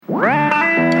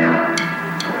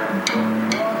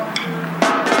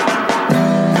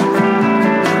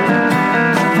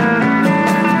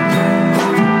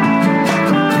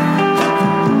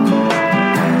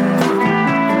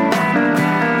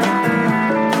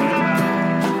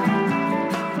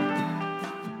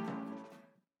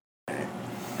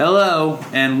Hello,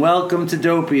 and welcome to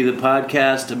Dopey, the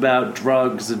podcast about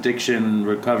drugs, addiction,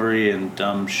 recovery, and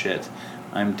dumb shit.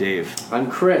 I'm Dave. I'm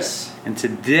Chris. And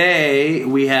today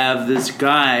we have this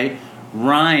guy,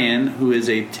 Ryan, who is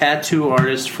a tattoo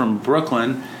artist from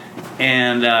Brooklyn.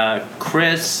 And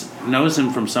Chris knows him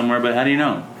from somewhere, but how do you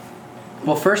know him?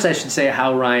 Well, first I should say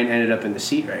how Ryan ended up in the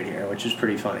seat right here, which is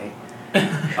pretty funny.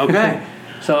 Okay.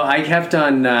 So I kept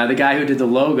on, the guy who did the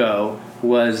logo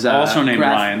was... also named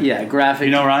Ryan. Yeah, graphic...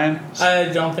 You know Ryan?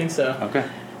 I don't think so. Okay.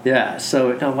 Yeah,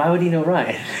 so no, why would he know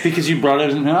Ryan? Because you brought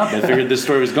it up. I figured this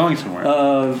story was going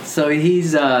somewhere. So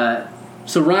he's... So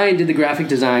Ryan did the graphic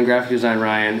design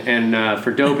Ryan, and for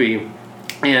Dopey.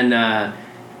 And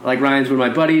like Ryan's one of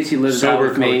my buddies. He lives out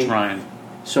with me. Sober Coach Ryan.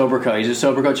 Sober Coach. He's a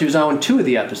sober coach. He was on 2 of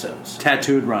the episodes.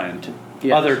 Tattooed Ryan.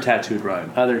 Yes. Other tattooed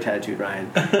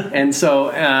Ryan. And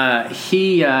so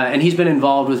he's been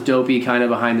involved with Dopey kind of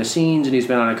behind the scenes, and he's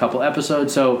been on a couple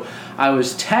episodes. So I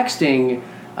was texting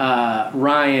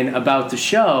Ryan about the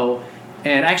show,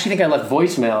 and I actually think I left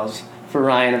voicemails for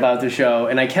Ryan about the show,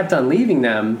 and I kept on leaving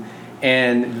them.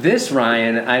 And this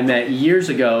Ryan I met years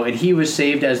ago, and he was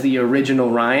saved as the original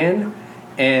Ryan,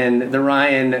 and the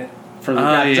Ryan from the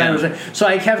graphic design. So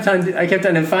I kept on,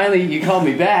 and finally you called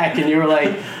me back, and you were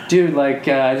like, dude, like,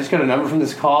 I just got a number from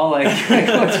this call, like,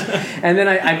 and then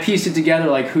I pieced it together,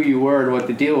 like, who you were and what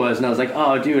the deal was, and I was like,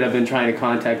 oh, dude, I've been trying to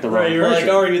contact the wrong person. You were like,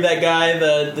 oh, are you that guy,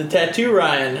 the tattoo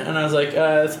Ryan? And I was like,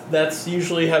 that's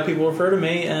usually how people refer to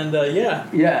me, and yeah.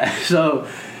 Yeah, so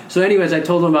anyways, I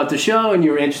told him about the show, and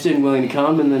you were interested and willing to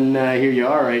come, and then here you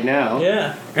are right now.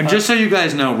 Yeah. And just so you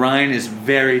guys know, Ryan is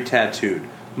very tattooed.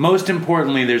 Most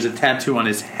importantly, there's a tattoo on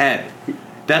his head.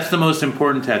 That's the most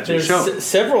important tattoo. There's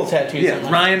several tattoos on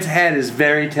mine. Ryan's head is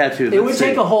very tattooed. It would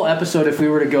take a whole episode if we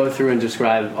were to go through and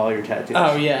describe all your tattoos.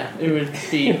 Oh, yeah. It would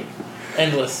be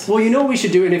endless. Well, you know what we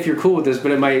should do, and if you're cool with this,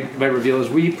 but it might reveal, is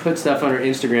we put stuff on our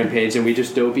Instagram page and we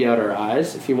just dopey out our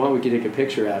eyes. If you want, we could take a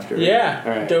picture after. Yeah.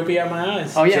 All right. Dopey out my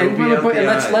eyes. Oh, yeah. And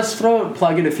let's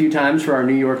plug it a few times for our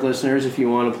New York listeners if you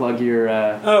want to plug your...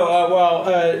 I'm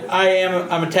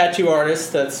a tattoo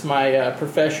artist. That's my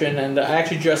profession, and I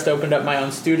actually just opened up my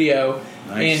own studio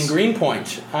in Greenpoint.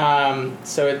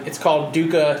 So it's called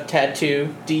Duka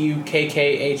Tattoo,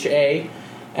 Dukkha.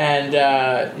 And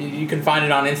you can find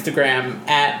it on Instagram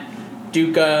at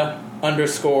Duka_tattoo.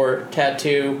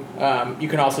 You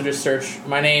can also just search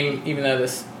my name, even though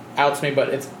this outs me, but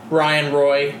it's Ryan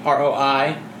Roy,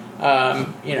 ROI.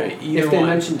 If they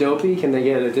mention Dopey, can they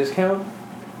get a discount?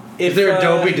 Is there a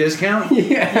Dopey discount?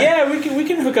 Yeah, we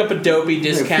can hook up a Dopey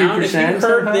discount. If you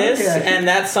heard this and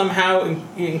that somehow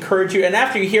encourage you, and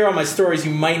after you hear all my stories,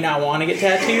 you might not want to get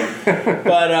tattooed.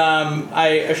 But I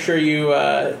assure you,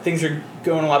 things are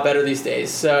going a lot better these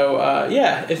days. So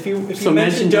if you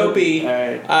mention Dopey,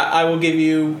 right. I will give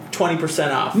you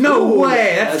 20% off. No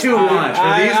way, that's too much.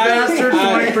 Are these bastards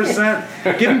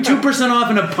 20%? Give them 2% off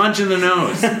and a punch in the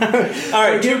nose. All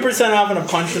right, 2% off and a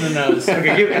punch in the nose.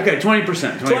 Okay,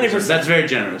 20%. 20%. That's very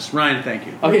generous. Ryan, thank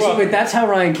you. Okay, so that's how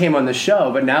Ryan came on the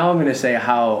show, but now I'm going to say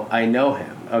how I know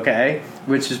him, okay?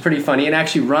 Which is pretty funny. And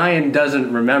actually, Ryan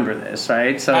doesn't remember this,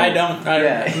 right? So I don't.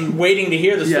 I'm waiting to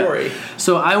hear the story.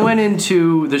 So I went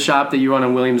into the shop that you run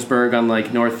in Williamsburg on,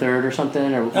 like, North 3rd or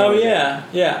something? On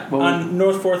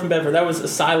North 4th and Bedford. That was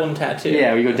Asylum Tattoo.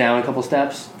 Yeah, we go down a couple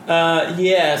steps?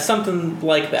 Something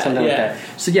like that. Something like that.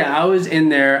 So, I was in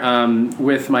there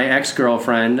with my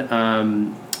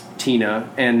ex-girlfriend, Tina,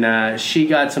 and she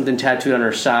got something tattooed on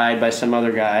her side by some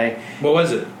other guy. What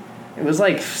was it? It was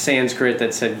like Sanskrit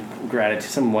that said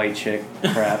gratitude, some white chick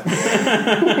crap. You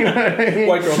know what I mean?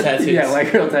 White girl tattoos. Yeah,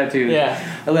 white girl tattoos. Yeah.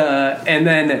 And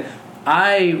then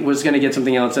I was going to get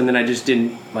something else, and then I just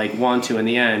didn't want to in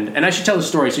the end. And I should tell the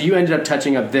story. So you ended up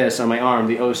touching up this on my arm,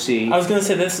 the OC. I was going to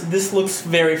say this looks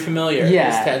very familiar.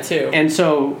 Yeah. This tattoo. And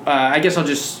so I guess I'll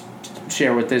just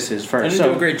share what this is first. I didn't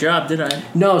do a great job, did I?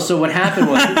 No, so what happened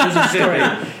was, there's a story.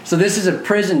 So this is a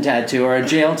prison tattoo or a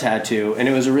jail tattoo, and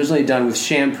it was originally done with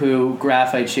shampoo,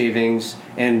 graphite shavings,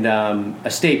 and a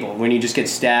staple when you just get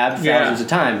stabbed thousands of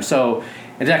times. So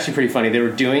it's actually pretty funny. They were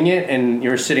doing it, and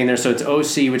you were sitting there. So it's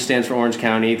OC, which stands for Orange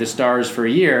County. The stars for a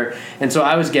year. And so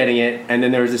I was getting it, and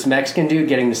then there was this Mexican dude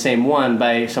getting the same one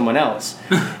by someone else.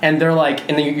 And they're like,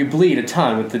 and then you bleed a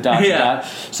ton with the dot to dot.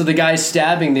 So the guy's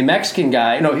stabbing the Mexican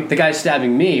guy. No, the guy's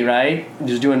stabbing me, right?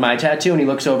 Just doing my tattoo, and he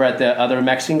looks over at the other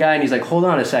Mexican guy, and he's like, hold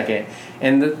on a second.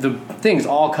 And the thing's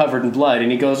all covered in blood,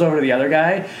 and he goes over to the other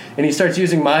guy, and he starts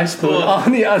using my spoon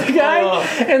on the other guy.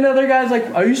 And the other guy's like,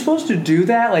 are you supposed to do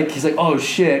that? Like, he's like, oh, shit.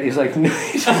 shit. He's like, no.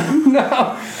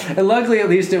 And luckily, at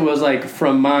least it was like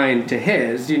from mine to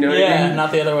his. You know what I mean?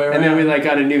 Not the other way around. And then we like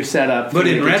got a new setup. But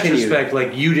in retrospect,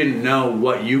 like you didn't know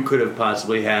what you could have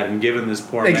possibly had, and given this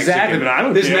poor Mexican, but I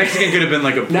don't this care. Mexican could have been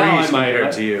like a priest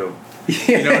compared to you.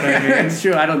 You know what I mean? That's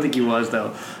true. I don't think he was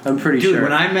though. I'm pretty sure. Dude,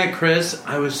 when I met Chris,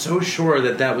 I was so sure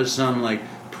that was some like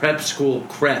prep school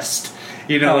crest.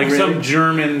 You know, like really? Some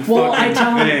German fucking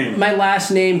thing. My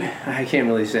last name, I can't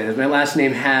really say this, my last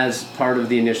name has part of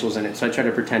the initials in it, so I try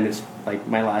to pretend it's like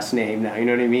my last name now, you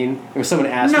know what I mean? If someone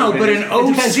asks no, but an OC...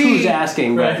 It depends who's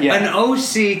asking, right. But yeah. An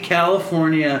OC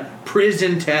California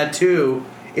prison tattoo,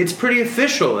 it's pretty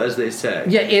official, as they say.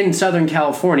 Yeah, in Southern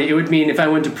California, it would mean if I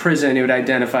went to prison, it would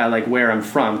identify like where I'm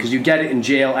from, because you get it in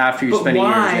jail after you spend a year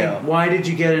in jail. Why did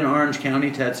you get an Orange County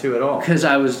tattoo at all? Because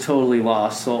I was totally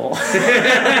lost soul.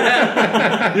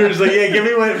 You're just like, give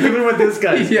me what this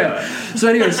guy's got. So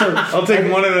anyway, I'll take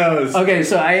one of those. Okay,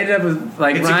 so I ended up with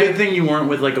like it's a good thing you weren't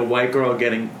with like a white girl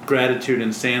getting gratitude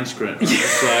in Sanskrit on the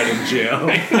side in jail.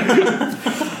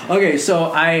 Okay,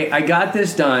 so I got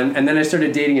this done, and then I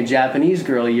started dating a Japanese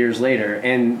girl years later,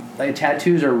 and like,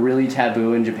 tattoos are really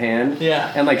taboo in Japan.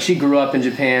 Yeah. And like she grew up in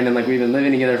Japan, and like we've been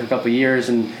living together for a couple of years,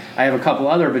 and I have a couple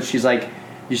other, but she's like,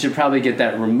 you should probably get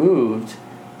that removed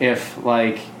if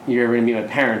like you're ever gonna meet my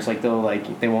parents, like they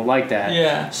won't like that.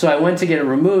 Yeah. So I went to get it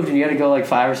removed, and you got to go like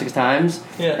 5 or 6 times.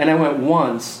 Yeah. And I went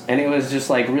once, and it was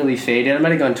just like really faded. I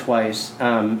might have gone twice,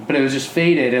 but it was just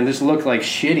faded and just looked like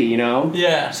shitty, you know.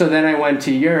 Yeah. So then I went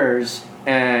to yours,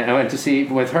 and I went to see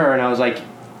with her, and I was like,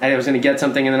 I was gonna get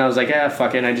something, and then I was like,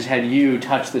 fuck it. And I just had you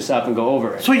touch this up and go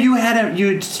over it. So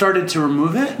you started to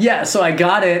remove it? Yeah. So I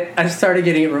got it. I started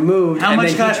getting it removed, and then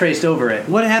he traced over it.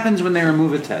 What happens when they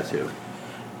remove a tattoo?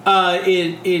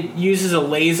 It uses a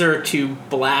laser to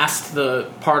blast the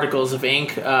particles of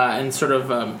ink and sort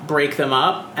of break them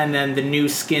up, and then the new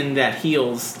skin that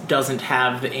heals doesn't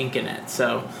have the ink in it.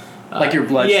 So, like your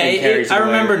blood. Yeah, I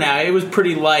remember now. It was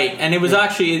pretty light, and it was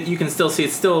actually, you can still see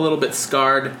it's still a little bit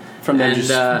scarred from them just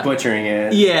butchering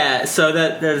it. Yeah, so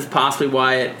that is possibly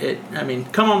why it. I mean,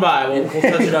 come on by. We'll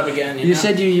touch it up again. You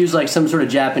said you use like some sort of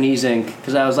Japanese ink,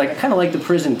 because I was like, I kind of like the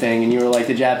prison thing, and you were like,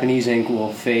 the Japanese ink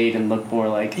will fade and look more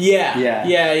like. Yeah.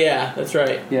 That's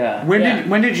right. Yeah.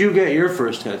 When did you get your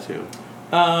first tattoo?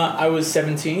 I was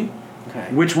 17.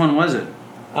 Okay. Which one was it?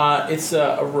 It's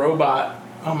a robot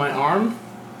on my arm.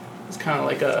 It's kind of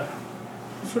like a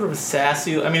sort of a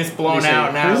sassy. I mean, it's blown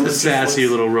out now. It's a sassy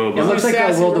little robot. It looks like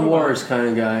a World of Wars kind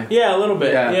of guy. Yeah, a little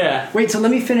bit. Yeah. Wait, so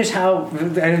let me finish how I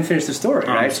didn't finish the story,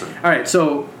 right? All right,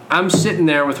 so I'm sitting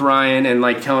there with Ryan and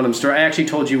like telling him story. I actually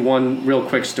told you one real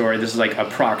quick story. This is like a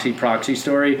proxy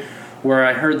story where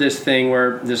I heard this thing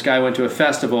where this guy went to a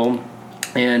festival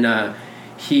and a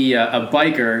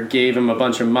biker gave him a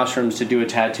bunch of mushrooms to do a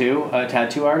tattoo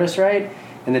artist, right?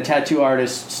 And the tattoo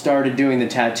artist started doing the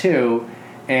tattoo.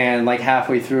 And like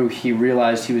halfway through, he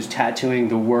realized he was tattooing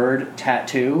the word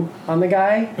 "tattoo" on the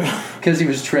guy because he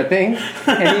was tripping.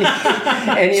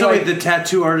 Wait, the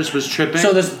tattoo artist was tripping?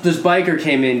 So this biker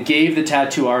came in, gave the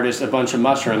tattoo artist a bunch of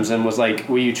mushrooms, and was like,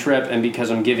 "Will you trip? And because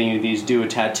I'm giving you these, do a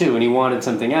tattoo." And he wanted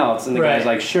something else, and the guy's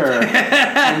like, "Sure."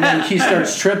 And then he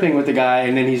starts tripping with the guy,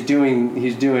 and then he's doing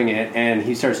it, and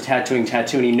he starts tattooing,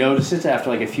 and he notices after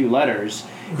like a few letters,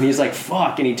 and he's like,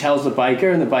 "Fuck!" And he tells the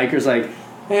biker, and the biker's like,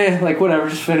 like whatever,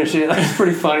 just finish it. It's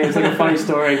pretty funny. It's like a funny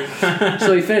story.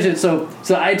 So he finished it. So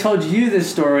I told you this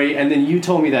story, and then you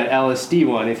told me that LSD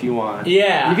one. If you want,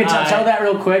 yeah, you can tell that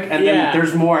real quick, and then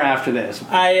there's more after this.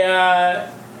 I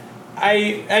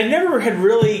never had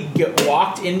really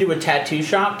walked into a tattoo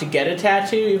shop to get a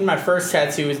tattoo. Even my first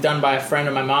tattoo was done by a friend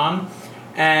of my mom,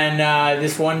 and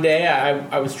this one day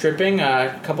I was tripping,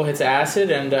 a couple hits of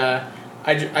acid, and.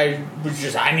 I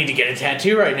need to get a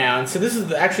tattoo right now. And so this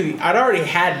is actually, I'd already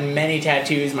had many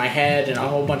tattoos in my head and a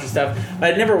whole bunch of stuff,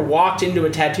 but I'd never walked into a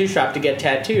tattoo shop to get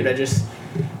tattooed. I just,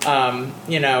 but I'm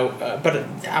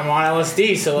on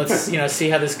LSD, so let's, see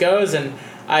how this goes. And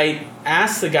I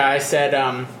asked the guy, I said,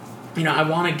 I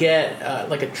want to get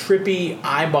like a trippy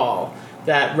eyeball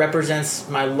that represents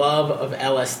my love of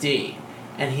LSD.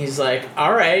 And he's like,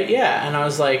 all right, yeah. And I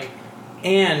was like,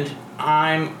 and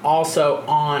I'm also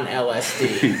on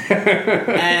LSD.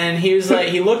 And he was like,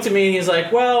 he looked at me and he was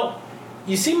like, well,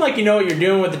 you seem like you know what you're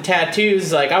doing with the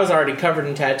tattoos. Like, I was already covered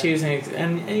in tattoos,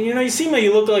 and you seem like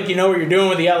you look like you know what you're doing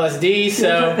with the LSD,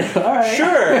 so all right.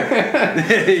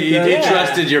 Sure. You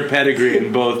trusted your pedigree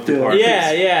in both departments.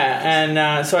 Yeah.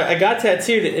 And so I got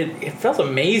tattooed. It felt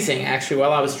amazing, actually,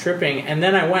 while I was tripping. And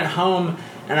then I went home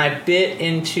and I bit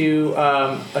into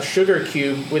a sugar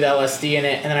cube with LSD in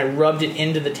it, and then I rubbed it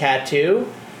into the tattoo.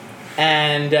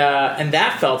 And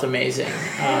that felt amazing.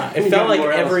 It felt like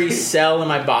every cell in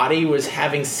my body was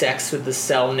having sex with the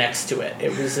cell next to it.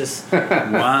 It was this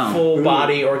full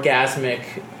body orgasmic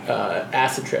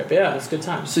acid trip. Yeah, it was a good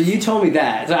time. So you told me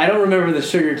that. So I don't remember the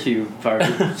sugar cube part.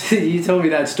 You told me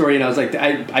that story, and I was like,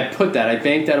 I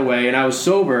banked that away, and I was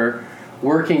sober,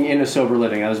 working in a sober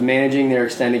living. I was managing their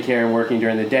extended care and working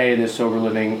during the day in this sober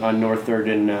living on North 3rd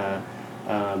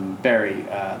and Barry.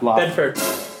 Bedford.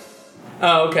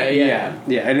 Oh, okay, yeah.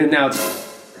 And then now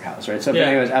it's house, right? So, but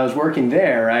anyways, I was working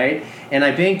there, right? And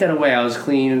I banked that away. I was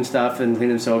clean and stuff and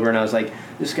clean and sober, and I was like,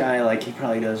 this guy, like, he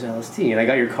probably does LSD. And I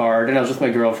got your card, and I was with my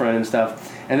girlfriend and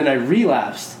stuff. And then I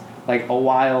relapsed, like, a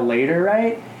while later,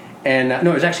 right? And, no,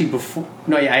 it was actually before,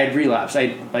 I had relapsed.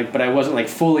 But I wasn't, like,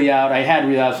 fully out. I had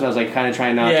relapsed, but I was, like, kind of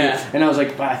trying not to. And I was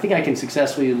like, I think I can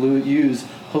successfully use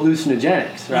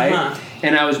hallucinogenics, right? Uh-huh.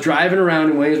 And I was driving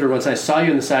around in Williamsburg once, I saw you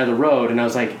on the side of the road, and I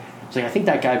was like, I think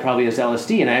that guy probably has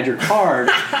LSD, and I had your card,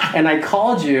 and I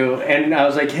called you, and I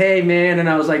was like, hey, man, and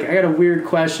I was like, I got a weird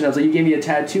question. I was like, you gave me a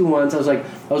tattoo once. I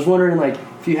was wondering, like,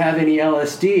 if you have any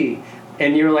LSD,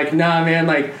 and you were like, nah, man,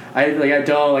 I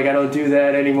don't do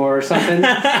that anymore or something.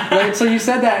 Right? So you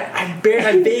said that. I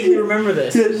vaguely remember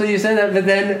this. So you said that, but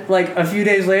then, like, a few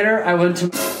days later, I went to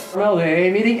the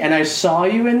AA meeting, and I saw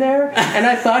you in there, and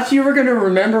I thought you were going to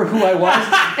remember who I was,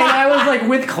 and I was, like,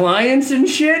 with clients and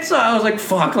shit, so I was like,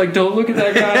 fuck, like, don't look at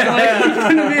that guy. Like,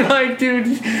 he's going to be like, dude,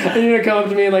 you're going to come up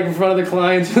to me, like, in front of the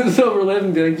clients in the sober living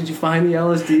and be like, did you find the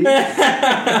LSD?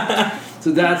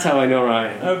 So that's how I know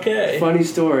Ryan. Okay. Funny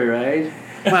story, right?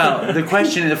 Well,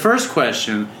 the first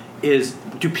question is,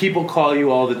 do people call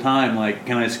you all the time, like,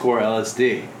 can I score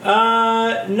LSD?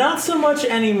 Not so much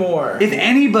anymore.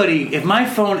 If my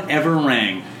phone ever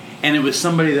rang and it was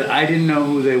somebody that I didn't know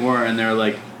who they were and they're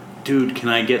like, dude, can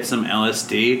I get some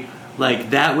LSD? Like,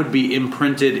 that would be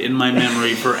imprinted in my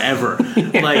memory forever.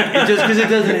 Like, just because it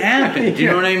doesn't happen. Do you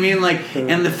know what I mean? Like,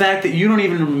 and the fact that you don't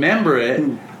even remember it,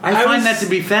 I find that to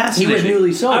be fascinating. He was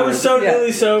newly sober. I was so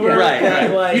newly sober. Yeah.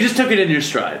 Right. Like, you just took it in your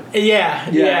stride.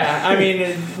 Yeah. I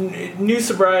mean, new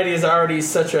sobriety is already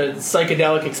such a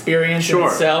psychedelic experience in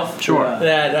itself. Sure.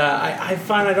 That I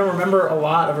find I don't remember a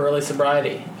lot of early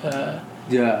sobriety. I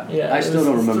still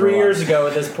don't remember. 3 years ago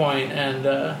at this point, and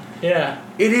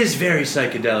it is very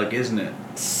psychedelic, isn't it?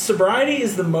 Sobriety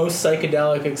is the most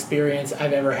psychedelic experience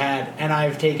I've ever had, and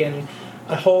I've taken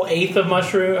a whole eighth of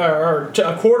mushroom, or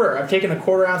a quarter. I've taken a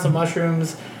quarter ounce of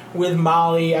mushrooms with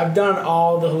Molly. I've done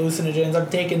all the hallucinogens.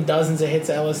 I've taken dozens of hits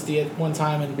of LSD at one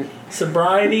time, and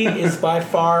sobriety is by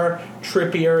far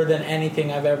trippier than anything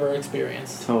I've ever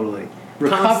experienced. Totally.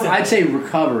 I'd say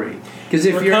recovery. Because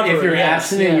if you're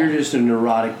abstinent, you're just a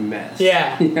neurotic mess.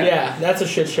 Yeah, that's a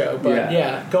shit show.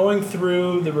 But going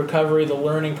through the recovery, the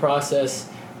learning process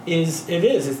it's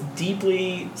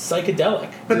deeply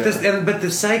psychedelic. But the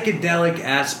psychedelic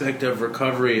aspect of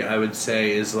recovery, I would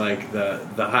say, is like the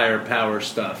higher power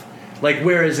stuff. Like,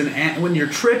 whereas when you're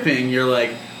tripping, you're like,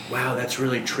 wow, that's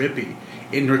really trippy.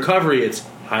 In recovery, it's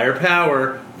higher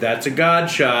power. That's a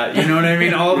God shot. You know what I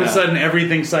mean? All of a sudden,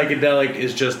 everything psychedelic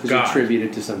is just God.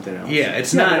 Attributed to something else. Yeah,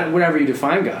 it's not... Whatever you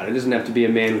define God. It doesn't have to be a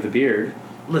man with a beard.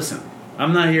 Listen,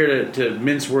 I'm not here to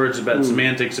mince words about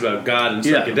semantics about God and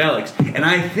psychedelics. And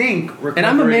I think recovery... And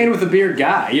I'm a man with a beard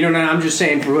guy. You know, I'm just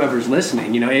saying for whoever's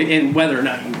listening, you know, and whether or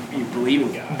not you believe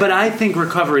in God. But I think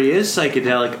recovery is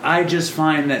psychedelic. I just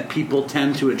find that people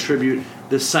tend to attribute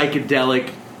the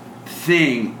psychedelic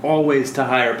thing always to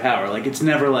higher power. Like, it's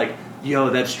never like, yo,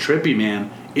 that's trippy,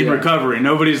 man. In recovery,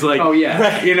 nobody's like, oh yeah,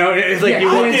 right. You know, it's like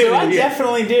I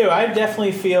definitely do. I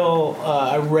definitely feel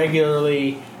I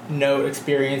regularly note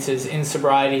experiences in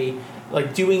sobriety,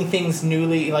 like doing things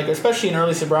newly, like especially in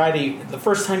early sobriety, the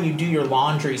first time you do your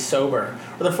laundry sober,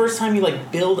 or the first time you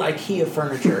like build IKEA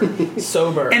furniture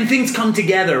sober, and things come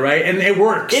together, right? And it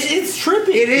works. It's trippy.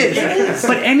 It is.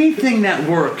 But anything that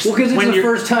works, well, because it's the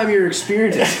first time you're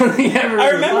experiencing something ever.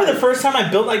 I remember the first time I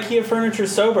built IKEA furniture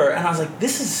sober, and I was like,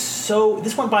 this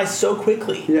went by so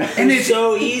quickly, and it's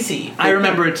so easy. I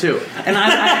remember it too, and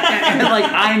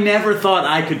I never thought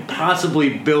I could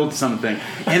possibly build something,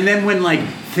 and then when like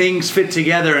things fit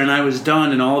together and I was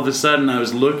done, and all of a sudden I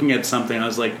was looking at something, I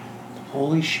was like,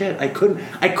 holy shit, I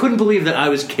couldn't believe that I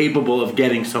was capable of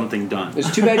getting something done.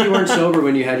 It's too bad you weren't sober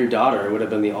when you had your daughter. It would have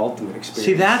been the ultimate experience.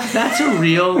 See, that's a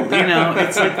real,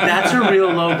 it's like, that's a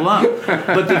real low blow.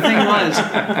 But the thing was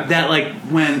that like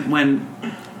when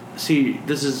see,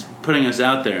 this is putting us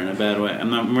out there in a bad way. We're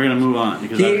going to move on.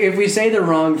 Because if we say the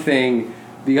wrong thing,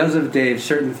 Because of Dave,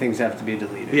 certain things have to be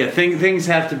deleted. Yeah, things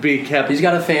have to be kept. He's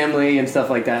got a family and stuff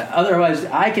like that. Otherwise,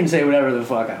 I can say whatever the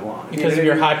fuck I want. Because of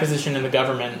your high position in the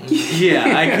government. Yeah,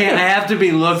 I can't. I have to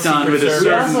be looked on with a certain.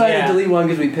 We also had to delete one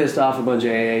because we pissed off a bunch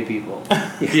of AA people.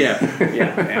 Yeah.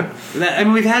 I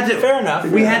mean, we've had to. Fair enough.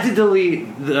 We had to delete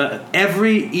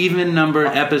every even numbered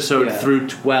episode through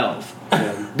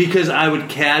 12 because I would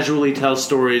casually tell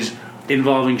stories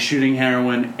involving shooting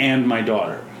heroin and my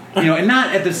daughter. And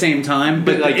not at the same time,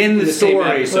 but like in the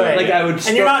story. So, like I would.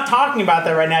 And you're not talking about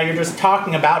that right now. You're just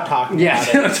talking about about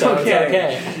it. So it's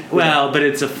okay. Well, but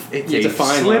it's a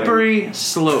fine slippery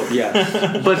slope.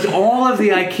 Yeah. But all of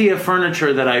the IKEA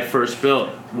furniture that I first built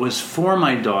was for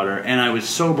my daughter, and I was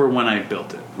sober when I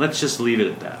built it. Let's just leave it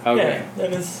at that. Okay. Yeah,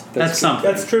 that's something.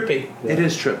 That's trippy. Yeah. It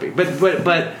is trippy.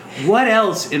 But what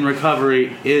else in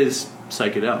recovery is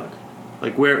psychedelic?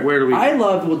 Like, where do we... I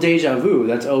love, deja vu.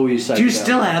 That's always psychedelic. Do you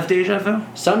still have deja vu?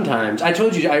 Sometimes. I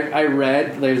told you, I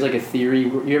read, there's like a theory.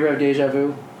 You ever have deja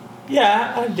vu?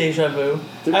 Yeah, I have deja vu.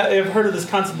 I've heard of this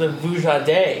concept of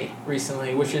vujade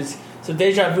recently, which is... So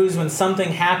deja vu is when something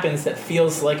happens that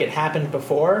feels like it happened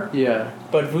before. Yeah.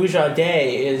 But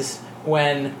vujade is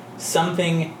when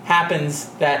something happens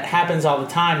that happens all the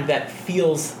time that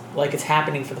feels like it's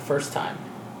happening for the first time.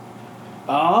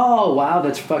 Oh, wow,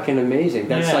 that's fucking amazing.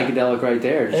 That's psychedelic right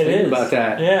there. Just think about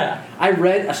that. Yeah. I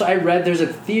read there's a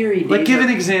theory. Like, give an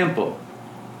example.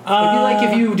 Like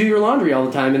if you do your laundry all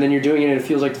the time and then you're doing it and it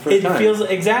feels like the first time. It feels,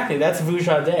 exactly, that's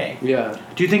vujade. Yeah.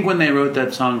 Do you think when they wrote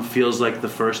that song, Feels Like the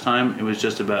First Time, it was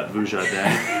just about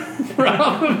vujade?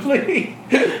 Probably.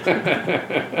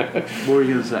 What were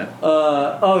you going to say?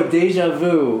 Deja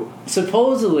vu.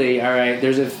 Supposedly, all right,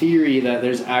 there's a theory that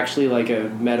there's actually like a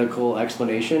medical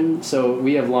explanation. So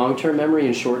we have long-term memory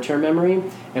and short-term memory.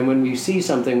 And when we see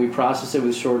something, we process it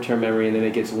with short-term memory and then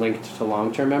it gets linked to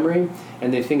long-term memory.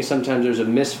 And they think sometimes there's a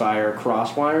misfire,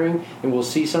 cross-wiring, and we'll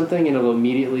see something and it'll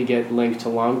immediately get linked to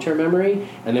long-term memory.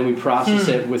 And then we process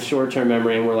it with short-term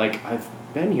memory and we're like, I've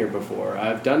been here before.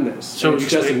 I've done this. So it's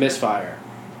just a misfire.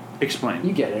 Explain.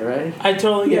 You get it, right? I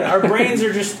totally get it. Our brains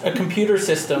are just a computer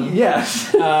system.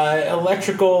 Yes.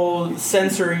 Electrical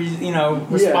sensory,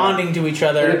 responding to each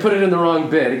other. And they put it in the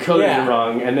wrong bit. It coded it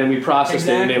wrong. And then we processed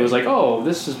it and it was like, oh,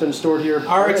 this has been stored here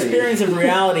Our already. experience of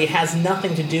reality has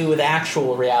nothing to do with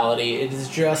actual reality. It is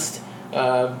just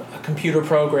a computer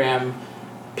program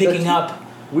picking up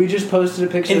We just posted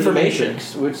a picture information. of the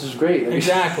Matrix, which is great.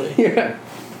 Exactly. Yeah.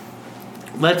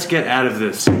 Let's get out of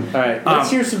this. All right.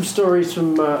 Let's hear some stories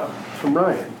from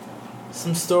Ryan.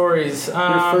 Some stories.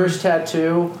 Your first tattoo.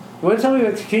 You want to tell me?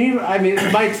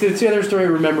 Mike, the other story I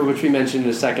remember, which we mentioned in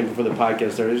a second before the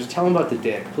podcast started. Just tell him about the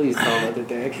dick. Please tell him about the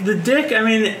dick. The dick.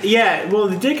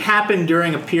 The dick happened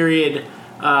during a period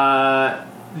and I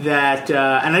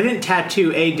didn't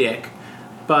tattoo a dick.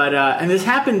 But, and this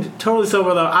happened totally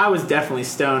sober, though I was definitely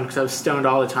stoned, because I was stoned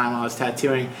all the time while I was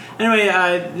tattooing. Anyway,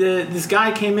 this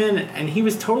guy came in, and he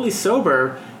was totally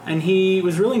sober, and he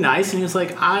was really nice, and he was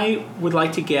like, I would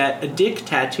like to get a dick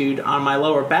tattooed on my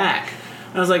lower back.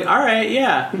 And I was like, all right,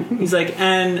 yeah. He's like,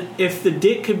 and if the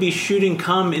dick could be shooting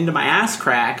cum into my ass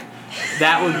crack,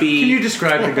 that would be... Can you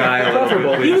describe the guy a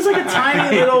little bit? He was like a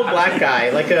tiny little black guy,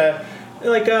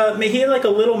 he had like a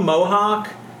little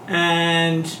mohawk,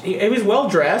 and he was well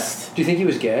dressed. Do you think he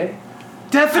was gay?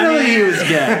 Definitely he was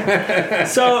gay.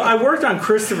 So I worked on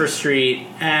Christopher Street,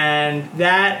 and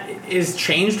that is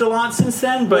changed a lot since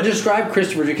then. But describe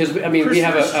Christopher Street, because we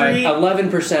have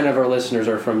 11% of our listeners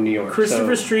are from New York.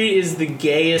 Christopher Street is the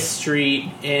gayest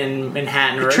street in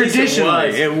Manhattan. Or traditionally,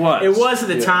 it was at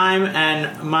the time,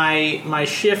 and my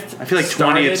shift. I feel like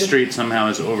 20th Street somehow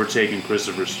has overtaken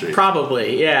Christopher Street.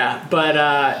 Probably, yeah. But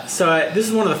this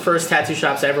is one of the first tattoo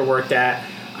shops I ever worked at.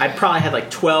 I probably had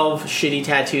like 12 shitty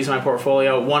tattoos in my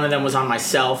portfolio. One of them was on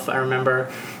myself, I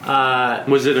remember.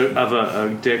 Was it of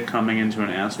a dick coming into an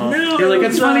asshole? No. You're like,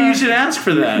 it's funny you should ask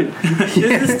for that.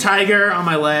 There's this tiger on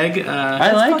my leg.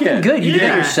 I like it. Good. You did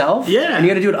it yourself? Yeah. And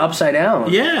you got to do it upside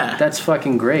down. Yeah. That's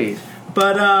fucking great.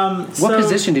 But, what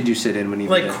position did you sit in when you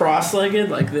did it? Like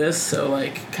cross-legged, like this, so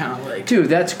like, kind of like... Dude,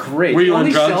 that's great. Were you on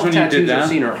drugs when you did that? I've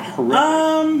seen are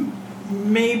horrific.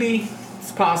 Maybe.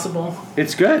 It's possible.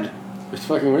 It's good. It's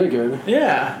fucking really good.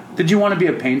 Yeah. Did you want to be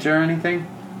a painter or anything?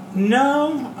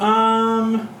 No.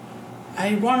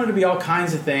 I wanted to be all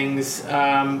kinds of things.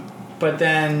 But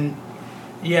then,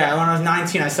 when I was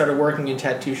 19, I started working in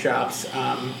tattoo shops.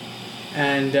 I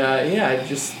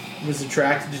just was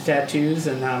attracted to tattoos.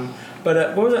 And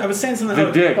what was it? I was saying something.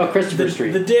 The dick. Oh, Christopher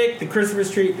Street. The dick, the Christopher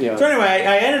Street. Yeah. So anyway,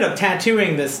 I ended up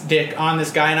tattooing this dick on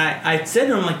this guy, and I said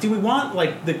to him, like, do we want,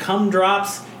 like, the cum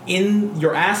drops in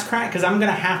your ass crack, because I'm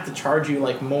gonna have to charge you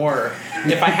like more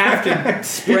if I have to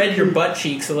spread your butt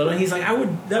cheeks a little. And he's like,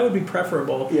 that would be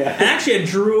preferable. Yeah. And actually, I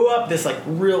drew up this like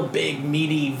real big,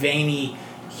 meaty, veiny,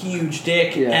 huge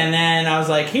dick, and then I was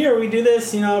like, here, we do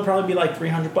this, it'll probably be like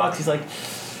 $300. He's like,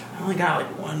 I only got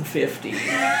like $150.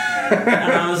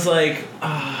 And I was like, all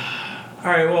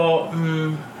right, well,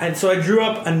 and so I drew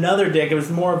up another dick. It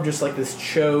was more of just like this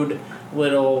chode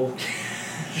little.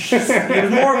 It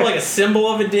was more of like a symbol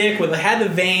of a dick with had the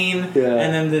vein and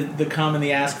then the cum and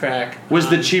the ass crack. Was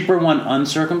the cheaper one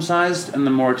uncircumcised and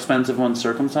the more expensive one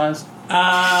circumcised?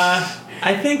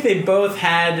 I think they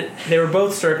were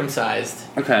both circumcised.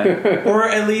 Okay. Or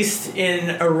at least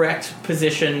in erect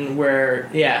position where,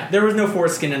 there was no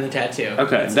foreskin in the tattoo.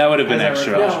 Okay, that would have been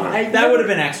extra. That would have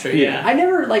been extra, yeah.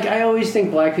 I always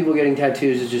think black people getting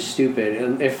tattoos is just stupid,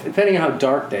 and depending on how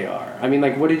dark they are. I mean,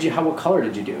 like, what color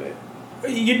did you do it?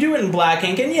 You do it in black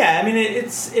ink, and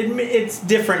it's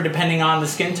different depending on the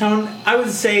skin tone. I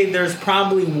would say there's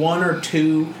probably 1 or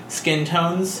 2 skin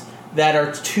tones that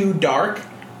are too dark,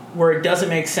 where it doesn't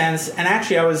make sense. And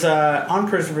actually, I was on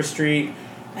Christopher Street,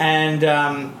 and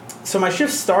so my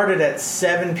shift started at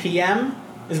 7 p.m.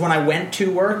 is when I went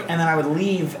to work, and then I would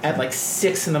leave at like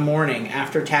 6 in the morning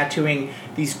after tattooing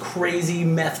these crazy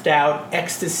methed out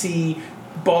ecstasy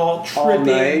ball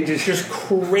tripping, just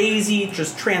crazy,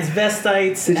 just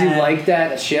transvestites. Did you like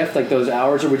that shift, like those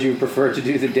hours, or would you prefer to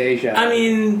do the day shift? I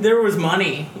mean, there was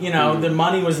money, the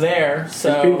money was there.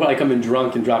 So people probably come in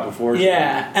drunk and drop a fortune.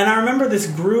 Yeah, and I remember this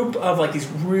group of like these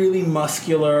really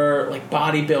muscular, like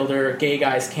bodybuilder gay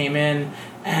guys came in,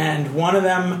 and 2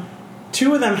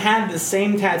 of them had the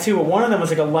same tattoo, but one of them was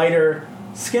like a lighter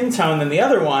skin tone than the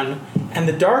other one, and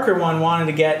the darker one wanted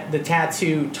to get the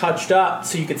tattoo touched up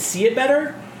so you could see it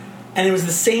better, and it was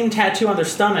the same tattoo on their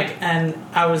stomach, and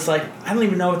I was like, I don't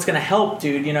even know what's going to help,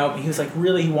 dude. He was like,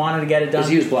 really, he wanted to get it done. Because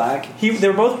he was black? They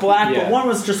were both black, but one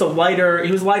was just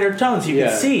he was lighter tone, so you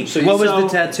could see. So what was the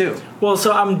tattoo? Well,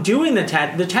 so I'm doing the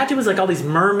tattoo. The tattoo was like all these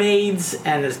mermaids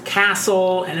and this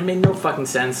castle, and it made no fucking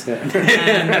sense. Yeah.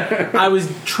 And I was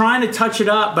trying to touch it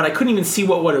up, but I couldn't even see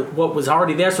what was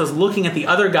already there, so I was looking at the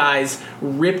other guy's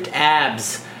ripped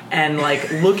abs and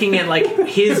like looking at like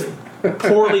his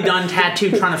poorly done tattoo,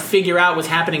 trying to figure out what's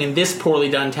happening in this poorly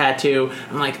done tattoo.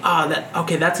 I'm like,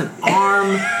 that's an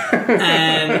arm,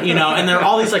 and and there are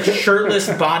all these like shirtless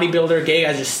bodybuilder gay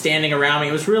guys just standing around me.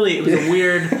 It was a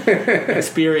weird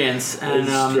experience, and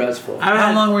stressful.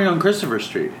 How long were you on Christopher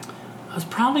Street? I was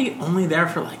probably only there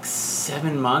for like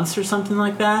 7 months or something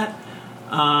like that.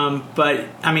 But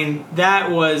I mean, that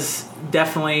was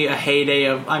definitely a heyday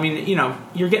of. I mean,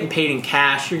 you're getting paid in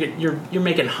cash. You're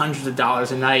making hundreds of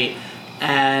dollars a night,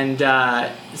 and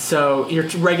so you're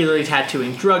regularly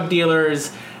tattooing drug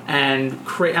dealers and.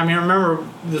 I mean, I remember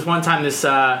this one time. This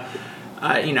I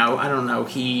don't know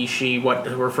he, she, what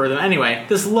to refer to them. Anyway,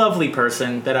 this lovely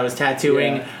person that I was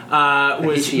tattooing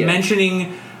was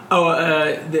mentioning.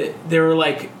 They were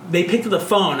like, they picked up the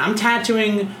phone. I'm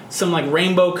tattooing some like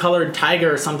rainbow colored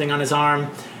tiger or something on his arm,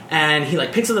 and he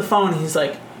like picks up the phone and he's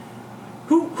like,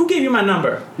 who gave you my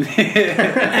number?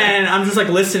 And I'm just like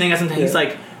listening. He's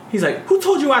like, who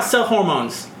told you I sell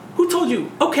hormones? Who told you?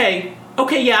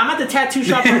 Okay, yeah, I'm at the tattoo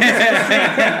shop on Christopher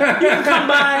Street. You can come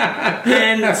by.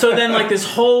 And so then, like, this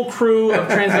whole crew of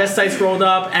transvestites rolled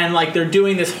up, and, like, they're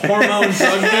doing this hormone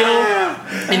drug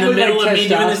deal in the middle of me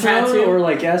doing this tattoo. Or,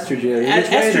 like, estrogen?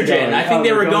 Estrogen. I think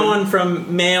they were going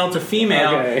from male to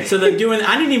female. Okay. So they're doing...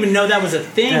 I didn't even know that was a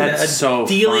thing. That's so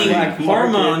dealing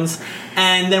hormones.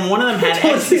 And then one of them had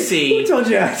ecstasy. Who told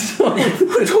you I sell hormones?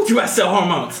 Who told you I sell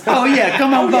hormones? Oh, yeah,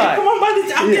 come on by. Come on by.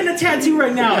 I'm getting a tattoo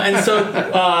right now. And so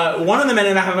one of them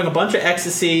ended up having a bunch of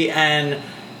ecstasy. And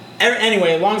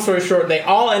anyway, long story short, they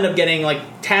all end up getting like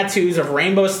tattoos of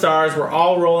rainbow stars. We're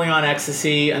all rolling on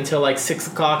ecstasy until like 6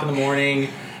 o'clock in the morning.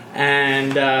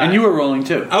 And you were rolling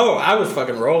too. Oh, I was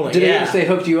fucking rolling. Did they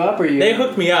hook you up? Or you? They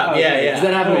hooked me up. Okay. Yeah. Does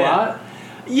that happen a lot?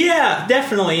 Yeah,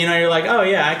 definitely. You're like, oh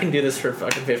yeah, I can do this for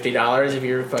fucking $50 if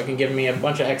you're fucking giving me a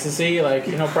bunch of ecstasy. Like,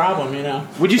 no problem.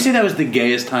 Would you say that was the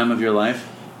gayest time of your life?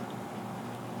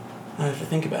 I have to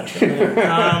think about it.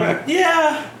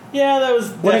 Yeah, that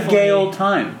was. What a gay old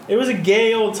time! It was a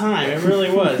gay old time. It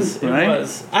really was. Right? It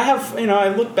was. I have, I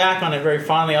look back on it very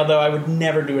fondly. Although I would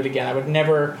never do it again. I would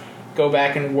never go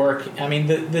back and work. I mean,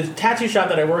 the tattoo shop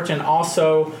that I worked in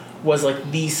also was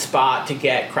like the spot to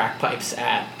get crack pipes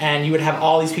at, and you would have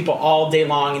all these people all day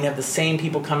long, and you have the same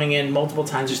people coming in multiple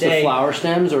times a day. Just the flower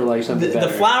stems, or like something better?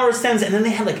 The flower stems, and then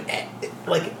they had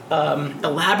like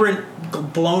elaborate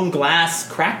blown glass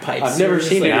crack pipes. I've never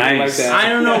seen anything like that. I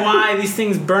don't know why these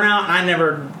things burn out. I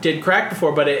never did crack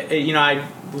before, but I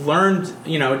learned,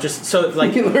 just so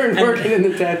like you learned working in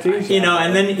the tattoo shop.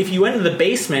 And then if you went into the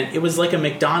basement, it was like a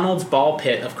McDonald's ball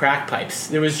pit of crack pipes.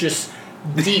 There was just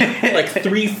deep, like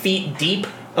 3 feet deep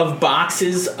of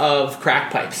boxes of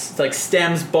crack pipes, like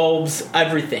stems, bulbs,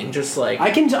 everything. Just like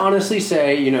I can honestly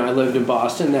say, I lived in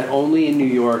Boston, that only in New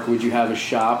York would you have a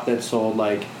shop that sold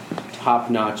like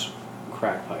top-notch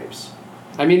crack pipes.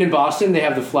 I mean, in Boston they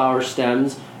have the flower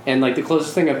stems. And, like, the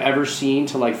closest thing I've ever seen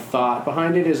to, like, thought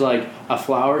behind it is, like, a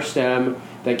flower stem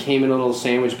that came in a little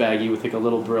sandwich baggie with, like, a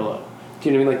little Brillo. Do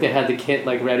you know what I mean? Like, they had the kit,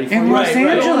 like, ready for you. In Los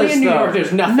Angeles, only in New York,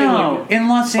 there's nothing No, in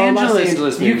Los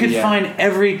Angeles, maybe, you could find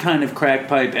every kind of crack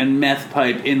pipe and meth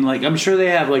pipe in, like, I'm sure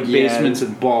they have, like, basements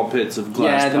and ball pits of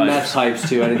glass pipes. Yeah, the meth pipes,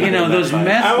 too. I didn't those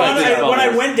meth pipes. When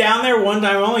I went down there one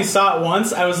time, I only saw it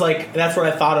once, I was like, that's what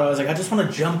I thought of. I was like, I just want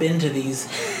to jump into these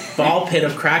ball pit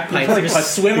of crack pipes and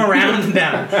just swim around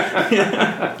them.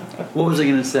 What was I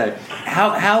going to say?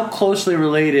 How closely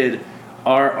related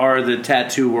are the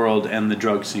tattoo world and the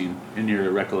drug scene in your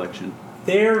recollection?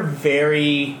 They're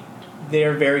very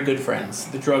good friends.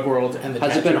 The drug world and the tattoo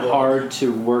world. Has it been hard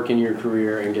to work in your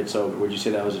career and get sober? Would you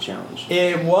say that was a challenge?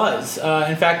 It was.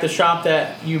 In fact, the shop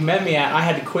that you met me at, I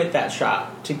had to quit that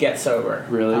shop to get sober.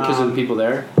 Really? Because of the people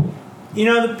there?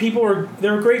 The people they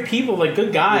were great people, like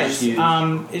good guys. It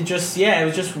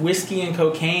was just whiskey and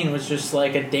cocaine was just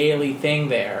like a daily thing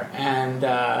there.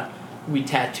 And we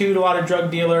tattooed a lot of drug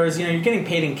dealers. You're getting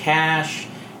paid in cash.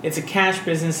 It's a cash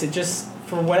business. It just,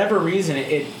 for whatever reason,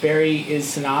 it very is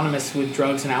synonymous with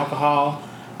drugs and alcohol.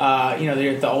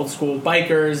 They're the old school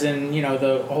bikers and,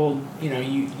 the old,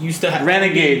 you used to have...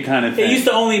 Renegade kind of thing. It used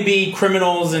to only be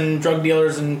criminals and drug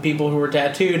dealers and people who were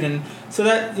tattooed. And so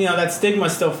that, that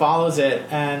stigma still follows it.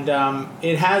 And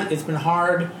it's been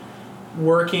hard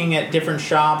working at different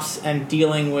shops and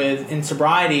in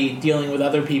sobriety, dealing with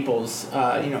other people's,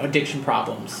 addiction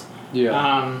problems.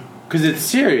 Yeah. Because it's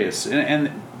serious.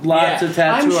 And lots of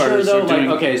tattoo artists are doing...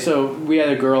 okay, so we had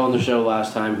a girl on the show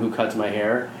last time who cuts my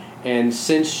hair. And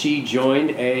since she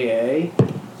joined AA,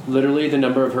 literally the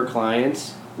number of her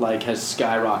clients has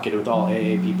skyrocketed with all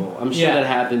AA people. I'm sure that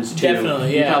happens too.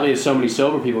 Definitely, yeah. You probably have so many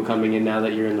sober people coming in now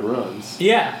that you're in the rooms.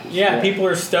 Yeah. People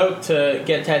are stoked to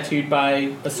get tattooed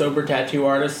by a sober tattoo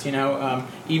artist.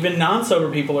 Even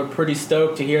non-sober people are pretty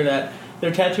stoked to hear that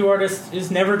their tattoo artist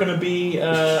is never going to be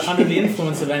under the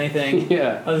influence of anything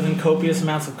other than copious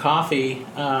amounts of coffee.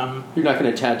 You're not going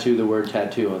to tattoo the word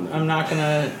tattoo on them. I'm not going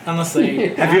to, unless they...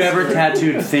 Have you ever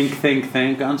tattooed think, think,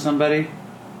 think on somebody?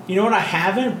 You know what, I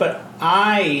haven't, but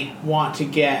I want to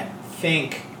get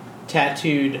think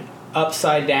tattooed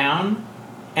upside down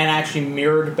and actually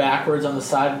mirrored backwards on the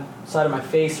side of my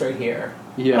face right here.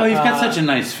 Yeah. Oh, you've got such a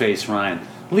nice face, Ryan.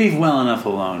 Leave well enough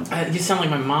alone. You sound like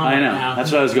my mom I know. right now.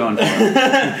 That's what I was going for.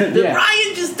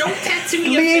 Ryan, just don't tattoo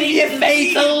your face. Leave your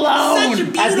face alone. Such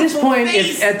a beautiful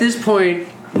face. At this point,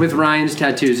 with Ryan's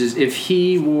tattoos, is if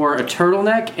he wore a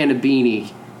turtleneck and a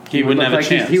beanie, he wouldn't have a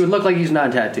chance. He would look like he's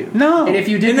not tattooed. No. And if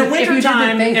you did in the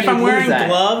wintertime, if I'm wearing that.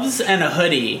 gloves and a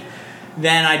hoodie,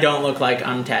 then I don't look like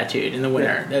I'm tattooed in the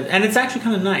winter. Yeah. And it's actually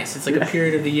kind of nice. It's like a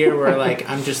period of the year where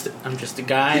I'm just a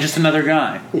guy. You're just another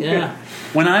guy. Yeah.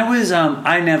 When I was,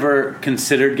 I never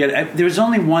considered getting... There was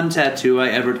only one tattoo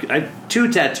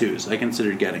two tattoos I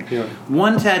considered getting. Yeah.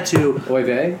 One tattoo... Oy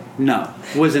vey? No.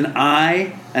 Was an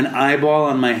eyeball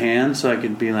on my hand so I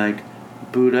could be like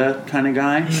Buddha kind of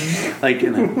guy. Like,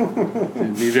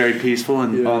 it'd be very peaceful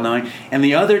and all-knowing. And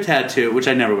the other tattoo, which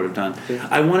I never would have done,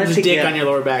 I wanted to dick get... on your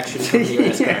lower back shooting from the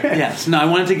U.S. Yes. No, I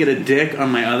wanted to get a dick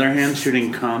on my other hand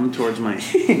shooting cum towards my...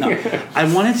 No.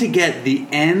 I wanted to get the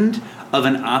end of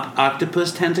an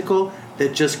octopus tentacle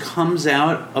that just comes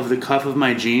out of the cuff of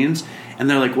my jeans, and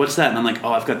they're like, "What's that?" And I'm like,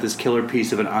 "Oh, I've got this killer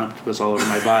piece of an octopus all over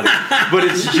my body." But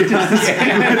it's just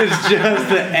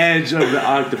the edge of the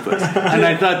octopus, and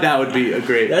I thought that would be a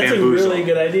great. That's bamboozle. a really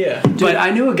good idea. But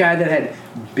I knew a guy that had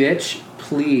 "bitch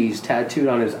please" tattooed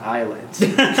on his eyelids.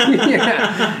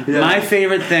 Yeah. My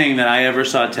favorite thing that I ever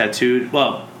saw tattooed.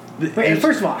 Well. Wait,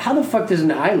 first of all, how the fuck does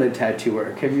an eyelid tattoo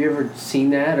work? Have you ever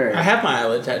seen that? Or I have my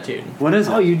eyelid tattooed. What is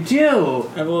it? Oh, you do?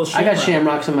 I have a little I got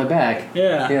shamrocks on my back.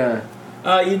 Yeah.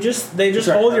 They just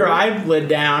hold your eyelid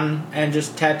down and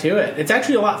just tattoo it. It's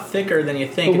actually a lot thicker than you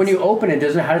think. But when you open it,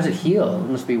 how does it heal? It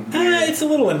must be weird. It's a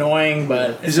little annoying,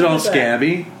 but is it all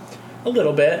scabby? A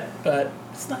little bit, but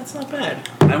it's not bad.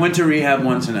 I went to rehab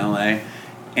once in LA,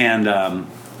 and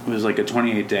it was like a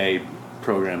 28-day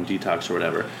program, detox or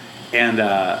whatever.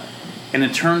 And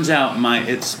it turns out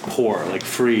it's poor, like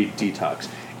free detox.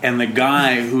 And the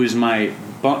guy who's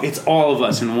it's all of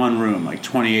us in one room, like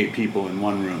 28 people in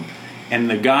one room. And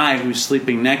the guy who's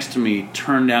sleeping next to me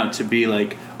turned out to be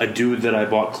like a dude that I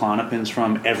bought Klonopins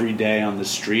from every day on the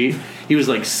street. He was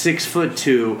like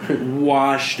 6'2",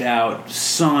 washed out,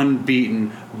 sun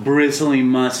beaten, bristly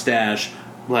mustache,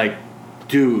 like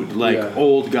dude, like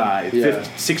old guy,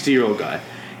 60-year-old guy.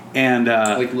 And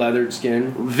like leathered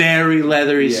skin, very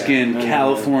leathery skin,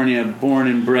 California, born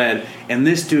and bred. And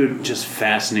this dude just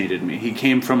fascinated me. He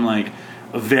came from like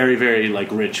a very, very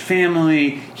like rich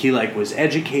family. He like was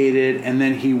educated, and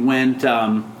then he went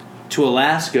to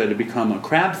Alaska to become a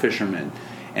crab fisherman.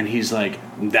 And he's like,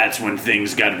 that's when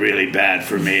things got really bad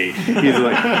for me. He was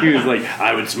like,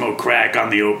 I would smoke crack on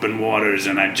the open waters,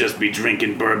 and I'd just be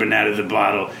drinking bourbon out of the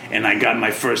bottle. And I got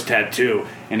my first tattoo,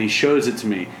 and he shows it to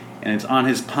me. And it's on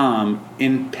his palm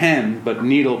in pen, but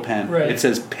needle pen. Right. It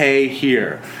says "Pay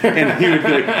here," and he would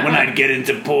be like, "When I'd get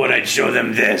into port, I'd show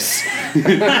them this."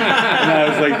 And I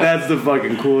was like, "That's the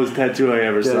fucking coolest tattoo I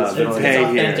ever saw." It's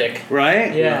authentic, here.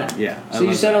 Right? Yeah. Yeah. So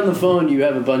you said on the phone you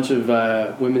have a bunch of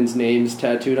women's names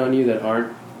tattooed on you that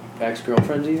aren't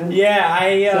ex-girlfriends, even. Yeah,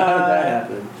 So how did that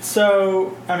happen?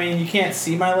 So I mean, you can't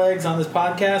see my legs on this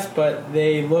podcast, but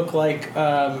they look like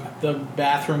the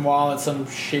bathroom wall at some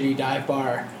shitty dive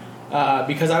bar.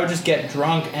 Because I would just get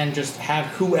drunk and just have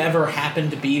whoever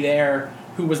happened to be there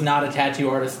who was not a tattoo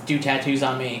artist do tattoos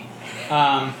on me.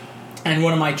 And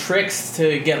one of my tricks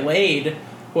to get laid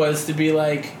was to be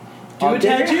like, do a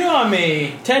tattoo on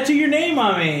me. Tattoo your name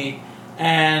on me.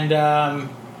 And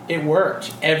it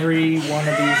worked every one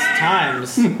of these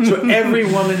times. So every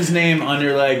woman's name on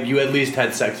your leg, you at least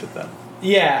had sex with them.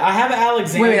 Yeah, I have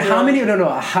Alexandra. Wait, how many? No.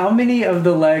 How many of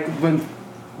the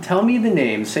tell me the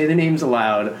names. Say the names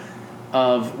aloud.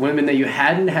 Of women that you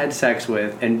hadn't had sex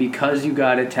with, and because you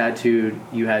got it tattooed,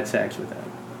 you had sex with them.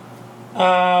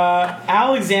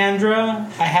 Alexandra,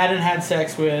 I hadn't had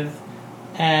sex with,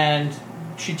 and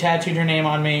she tattooed her name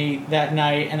on me that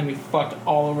night, and then we fucked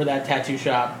all over that tattoo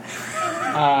shop.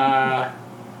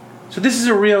 So this is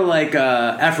a real like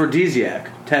aphrodisiac,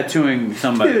 tattooing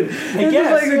somebody. Dude,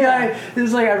 this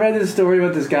is like I read this story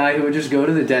about this guy who would just go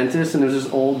to the dentist, and there's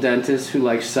this old dentist who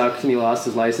like sucked and he lost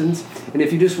his license. And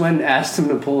if you just went and asked him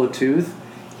to pull a tooth,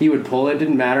 he would pull it.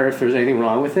 Didn't matter if there was anything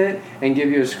wrong with it, and give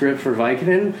you a script for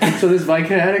Vicodin. So this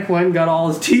Vicodin addict went and got all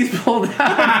his teeth pulled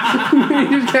out.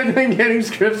 He just kept getting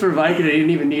scripts for Vicodin. He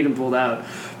didn't even need them pulled out.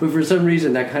 But for some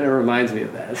reason, that kind of reminds me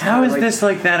of that. How is this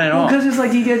like that at all? Because it's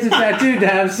like he gets a tattoo to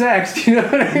have sex. You know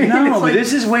what I mean? No, but like,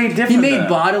 this is way different. He made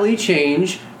bodily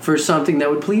change for something that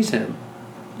would please him.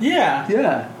 Yeah.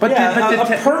 Yeah. But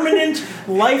a permanent,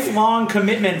 lifelong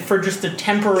commitment for just a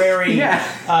temporary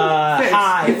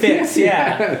high fix.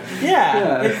 Yeah.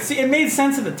 It made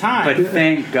sense at the time. But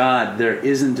thank God there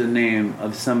isn't a name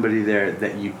of somebody there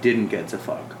that you didn't get to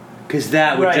fuck. Because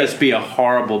that would just be a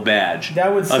horrible badge.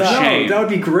 That would suck. Of shame. No, that would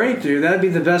be great, dude. That would be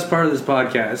the best part of this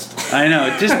podcast. I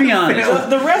know. Just be honest.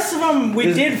 The rest of them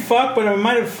we did fuck, but I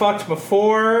might have fucked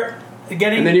before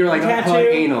getting. And then you were like, tattoo.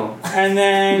 anal. And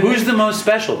then who's the most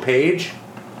special? Paige.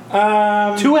 2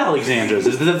 Alexandras.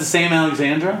 Is that the same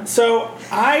Alexandra? So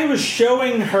I was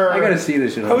showing her. I gotta see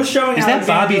this. I was showing. Is that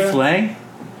Bobby Flay?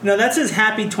 No, that's his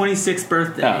happy 26th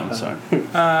birthday. Oh, I'm sorry.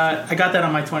 I got that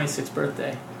on my 26th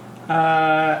birthday.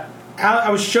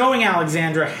 I was showing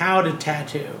Alexandra how to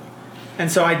tattoo. And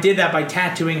so I did that by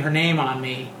tattooing her name on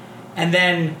me. And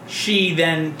then she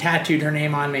then tattooed her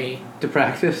name on me. To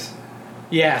practice?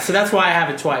 Yeah, so that's why I have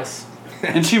it twice.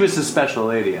 And she was a special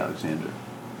lady, Alexandra.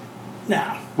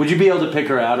 No. Would you be able to pick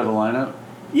her out of a lineup?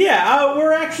 Yeah,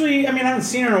 we're actually, I haven't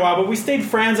seen her in a while, but we stayed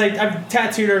friends. I've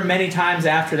tattooed her many times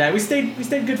after that. We stayed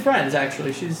good friends,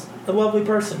 actually. She's a lovely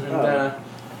person. And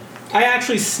I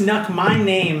actually snuck my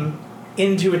name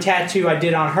into a tattoo I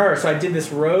did on her. So I did this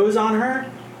rose on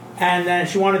her, and then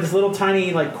she wanted this little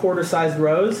tiny, like, quarter-sized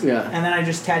rose. Yeah. And then I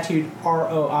just tattooed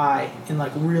ROI in,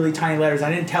 like, really tiny letters. I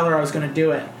didn't tell her I was going to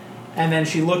do it. And then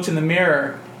she looked in the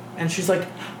mirror, and she's like,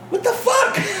 what the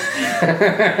fuck?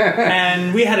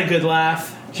 And we had a good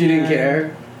laugh. She didn't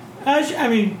care? I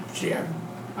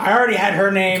already had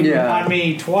her name on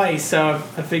me twice, so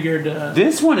I figured...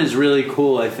 This one is really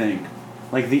cool, I think.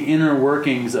 Like, the inner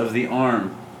workings of the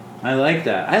arm. I like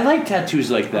that. I like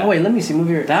tattoos like that. Oh, wait, let me see. Move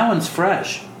here. That one's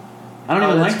fresh. I don't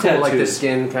even like cool. tattoos. Like the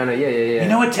skin kind of, yeah. You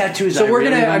know what tattoos So I we're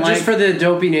really going to, don't just like? For the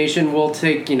Dopey Nation, we'll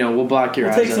take, we'll block your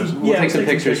eyes. We'll take some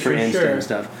pictures for Insta and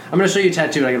stuff. I'm going to show you a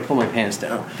tattoo, and I got to pull my pants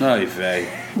down. Oh, you fag.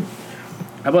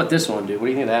 How about this one, dude? What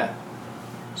do you think of that?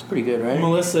 It's pretty good, right?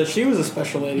 Melissa, she was a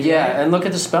special lady. Yeah, right? and look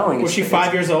at the spelling. Was she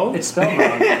 5 years old? It's spelled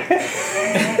wrong.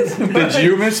 Did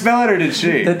you misspell it or did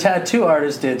she? The tattoo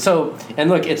artist did. So, and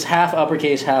look, it's half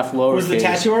uppercase, half lowercase. Was the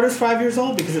tattoo artist 5 years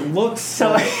old? Because it looks...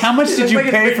 So, how much did you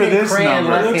pay for this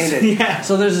number? Yeah.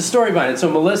 So there's a story behind it. So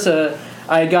Melissa,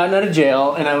 I had gotten out of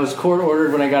jail, and I was court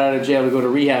ordered when I got out of jail to go to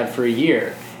rehab for a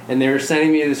year. And they were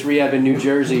sending me to this rehab in New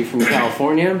Jersey from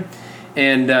California.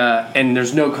 And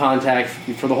there's no contact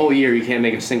for the whole year. You can't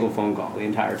make a single phone call the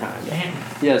entire time. Damn.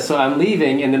 Yeah, so I'm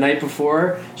leaving, and the night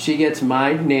before, she gets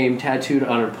my name tattooed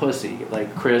on her pussy,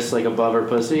 like Chris, like above her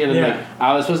pussy, and like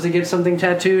I was supposed to get something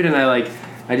tattooed, and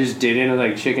I just didn't, and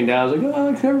like chickened out. I was like,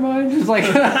 oh, never mind. Just like,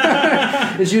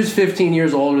 and she was 15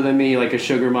 years older than me, like a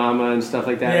sugar mama and stuff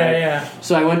like that. Yeah.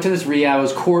 So I went to this rehab. I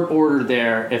was court ordered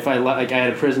there. If I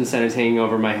had a prison sentence hanging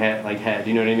over my head,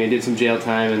 you know what I mean? I did some jail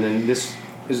time, and then this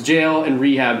was jail and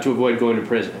rehab to avoid going to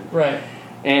prison. Right.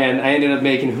 And I ended up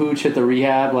making hooch at the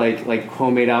rehab, like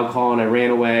homemade alcohol, and I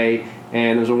ran away,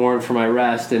 and there was a warrant for my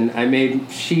arrest,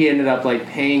 and she ended up like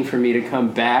paying for me to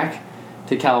come back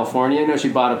to California. You know, she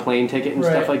bought a plane ticket and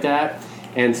stuff like that.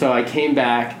 And so I came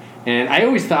back, and I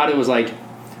always thought it was like,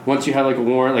 once you have like a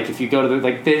warrant, like if you go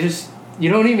to you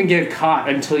don't even get caught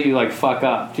until you like fuck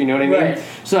up. Do you know what I mean? Right.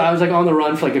 So I was like on the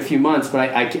run for like a few months,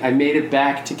 but I made it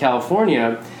back to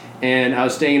California. And I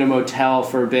was staying in a motel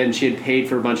for a bit, and she had paid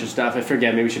for a bunch of stuff. I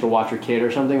forget, maybe she had to watch her kid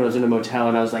or something. But I was in a motel,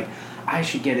 and I was like, I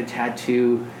should get a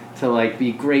tattoo to like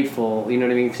be grateful. You know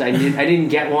what I mean? Because I didn't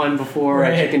get one before.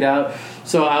 Right. I chickened out.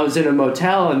 So I was in a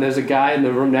motel, and there's a guy in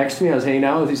the room next to me I was hanging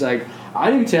out with. He's like, I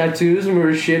do tattoos, and we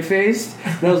were shit-faced.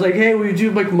 And I was like, hey, will you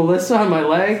do like Melissa on my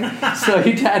leg? So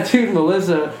he tattooed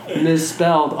Melissa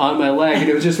misspelled on my leg, and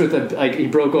it was just with he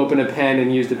broke open a pen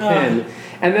and used a pen.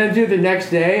 And then, dude, the next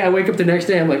day, I wake up the next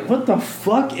day, I'm like, what the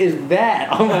fuck is that?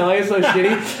 Oh, my leg's so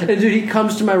shitty. And, dude, he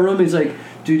comes to my room, and he's like,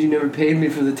 dude, you never paid me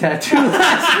for the tattoo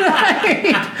last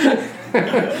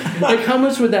night. Like, how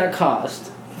much would that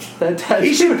cost? That tattoo.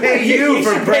 He should pay you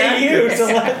for practice.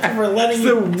 For letting It's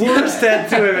the worst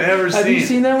tattoo I've ever seen. Have you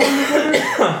seen that one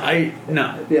before?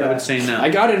 No. Yeah. I would say no. I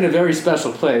got it in a very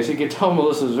special place. You could tell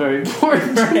Melissa was very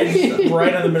important to me.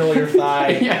 Right in the middle of your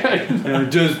thigh. Yeah.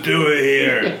 Just do it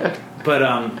here. Yeah. But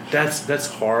that's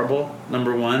horrible,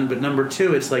 number one. But number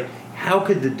two, it's like, how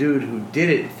could the dude who did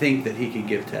it think that he could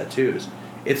give tattoos?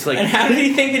 It's like, and how did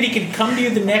he think that he could come to you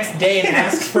the next day and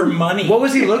ask for money? What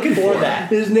was he looking for?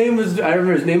 That? I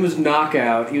remember his name was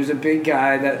Knockout. He was a big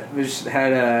guy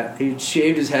that he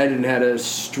shaved his head and had a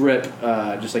strip,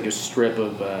 just like a strip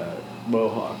of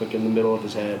mohawk, like in the middle of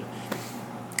his head.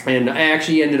 And I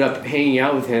actually ended up hanging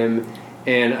out with him.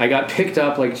 And I got picked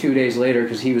up like 2 days later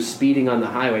because he was speeding on the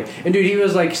highway. And dude, he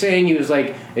was like saying he was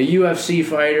like a UFC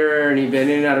fighter and he'd been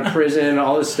in and out of prison and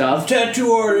all this stuff.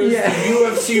 Tattoo artist,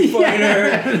 UFC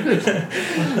fighter.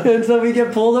 And so we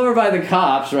get pulled over by the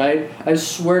cops, right? I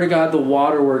swear to God, the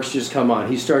waterworks just come on.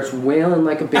 He starts wailing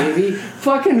like a baby,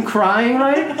 fucking crying,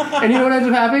 right? And you know what ends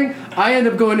up happening? I end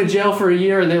up going to jail for a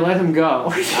year and they let him go.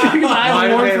 Why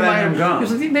did they let him go?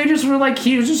 They just were like,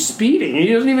 he was just speeding.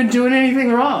 He wasn't even doing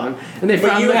anything wrong. And they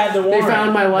found had the warrant. They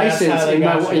found my license in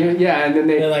my and then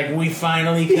they're like, we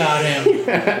finally caught him.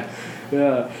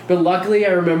 Yeah. But luckily, I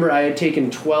remember I had taken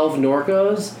 12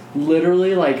 Norcos,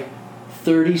 literally like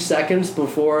 30 seconds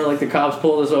before like the cops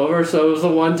pulled us over. So it was the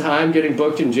one time getting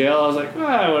booked in jail. I was like,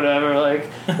 whatever, like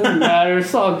doesn't matter.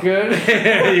 It's all good.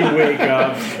 You wake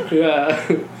up.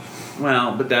 Yeah.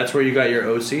 Well, but that's where you got your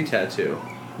OC tattoo.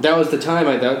 That was the time.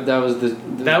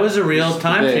 That was a real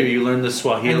time for you. You learned the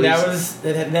Swahili. And that was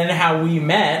then how we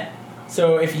met.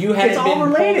 So if you had it's all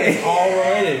related. It's all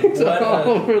related. It's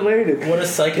all related. What a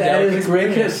psychedelic That is a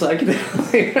great experience.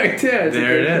 psychedelic right there.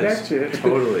 There it is.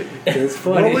 Totally. It's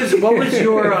funny. What was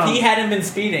your? If he hadn't been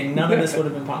speeding, none of this would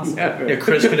have been possible. Yeah,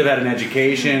 Chris could have had an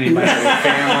education. He might have a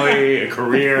family, a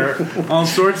career, all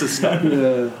sorts of stuff.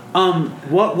 Yeah.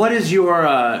 What is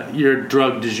your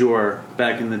drug du jour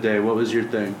back in the day? What was your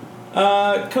thing?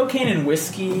 Cocaine and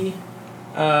whiskey.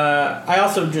 I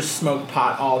also just smoked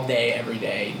pot all day, every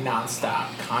day,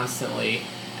 nonstop, constantly.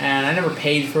 And I never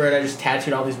paid for it. I just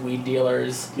tattooed all these weed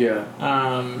dealers. Yeah.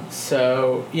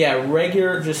 So, yeah,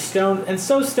 regular, just stoned. And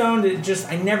so stoned,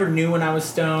 I never knew when I was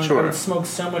stoned. Sure. I would smoke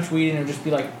so much weed and it would just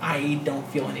be like, I don't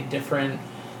feel any different.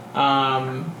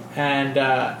 And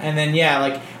then, yeah,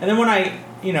 like, and then when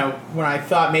I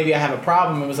thought maybe I have a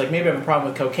problem, it was like, maybe I have a problem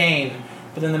with cocaine.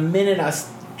 But then the minute I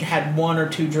had one or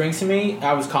two drinks in me,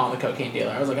 I was calling the cocaine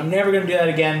dealer. I was like, I'm never going to do that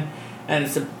again. And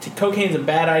cocaine's a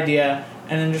bad idea.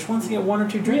 And then just once you get one or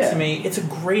two drinks in me, it's a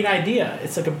great idea.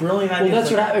 It's like a brilliant idea. Well,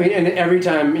 that's what I mean. And every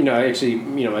time,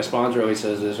 my sponsor always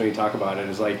says this when we talk about it,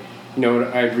 is like,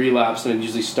 I'd relapse and I'd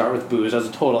usually start with booze. I was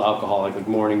a total alcoholic, like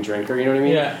morning drinker, you know what I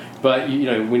mean? Yeah. But,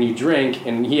 when you drink,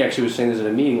 and he actually was saying this at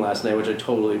a meeting last night, which I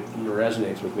totally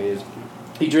resonates with me, is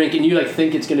you drink and you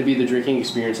think it's going to be the drinking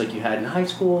experience like you had in high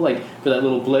school, like for that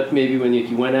little blip maybe when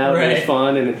you went out and it was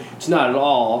fun, and it's not at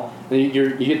all. And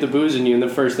you get the booze in you, and the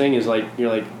first thing is you're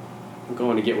like, I'm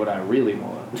going to get what I really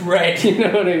want. Right. You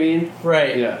know what I mean?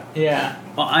 Right. Yeah. Yeah.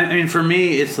 Well, I mean, for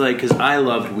me, it's because I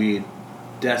loved weed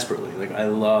desperately. I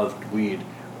loved weed.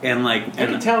 And I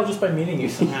can tell just by meeting you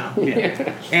somehow.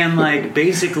 Yeah. And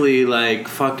basically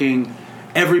fucking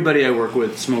everybody I work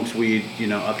with smokes weed,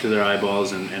 up to their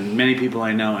eyeballs, and many people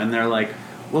I know, and they're like,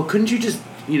 well, couldn't you just,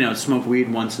 smoke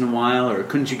weed once in a while, or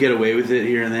couldn't you get away with it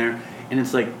here and there? And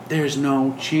it's there's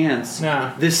no chance.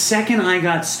 Nah. The second I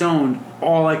got stoned,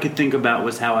 all I could think about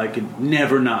was how I could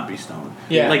never not be stoned.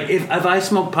 Yeah. If I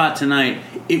smoked pot tonight,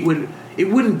 it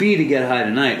wouldn't be to get high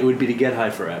tonight. It would be to get high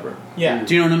forever. Yeah.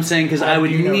 Do you know what I'm saying? Because I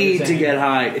would need to get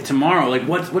high tomorrow.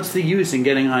 What's the use in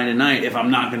getting high tonight if I'm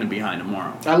not going to be high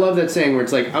tomorrow? I love that saying where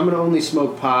it's I'm going to only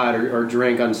smoke pot or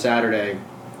drink on Saturday,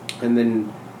 and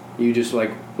then you just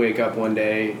wake up one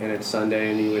day and it's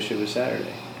Sunday and you wish it was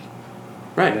Saturday.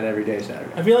 Right. And then every day is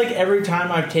Saturday. I feel every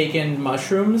time I've taken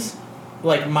mushrooms,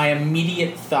 my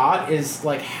immediate thought is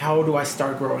how do I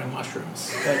start growing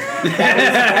mushrooms?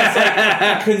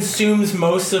 That consumes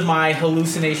most of my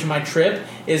hallucination, my trip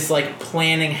is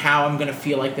planning how I'm gonna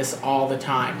feel like this all the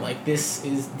time. This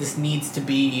needs to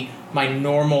be my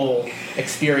normal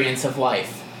experience of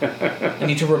life. I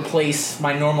need to replace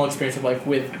my normal experience of life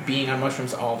with being on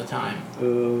mushrooms all the time.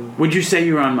 Would you say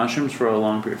you were on mushrooms for a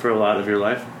lot of your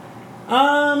life?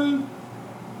 Nah.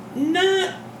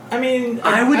 I mean,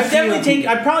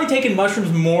 I've probably taken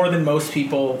mushrooms more than most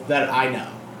people that I know.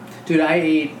 Dude,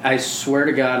 I swear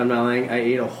to God, I'm not lying, I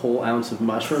ate a whole ounce of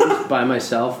mushrooms by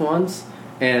myself once,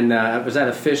 and I was at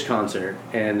a Fish concert,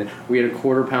 and we had a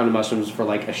quarter pound of mushrooms for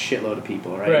a shitload of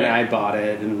people, right? And I bought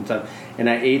it and stuff, and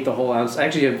I ate the whole ounce. I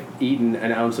actually have eaten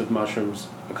an ounce of mushrooms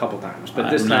a couple times, but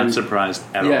this time... I'm not surprised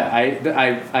at all.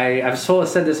 Yeah, I've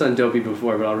said this on Dopey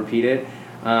before, but I'll repeat it.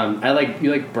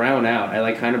 You brown out.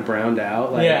 I kind of browned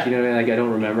out. I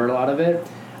don't remember a lot of it.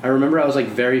 I remember I was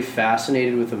very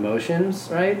fascinated with emotions,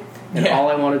 right? And all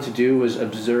I wanted to do was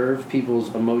observe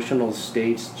people's emotional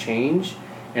states change,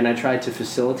 and I tried to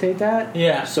facilitate that.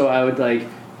 Yeah. So I would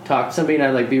talk to somebody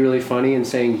and I'd be really funny and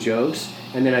saying jokes,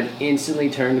 and then I'd instantly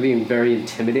turn to being very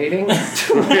intimidating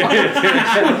to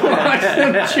watch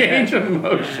them change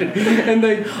emotion.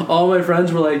 And all my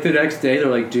friends were the next day,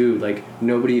 they're dude,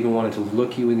 nobody even wanted to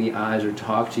look you in the eyes or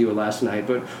talk to you last night,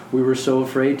 but we were so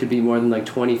afraid to be more than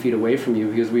 20 feet away from you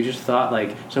because we just thought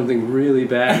something really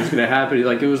bad was going to happen.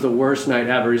 It was the worst night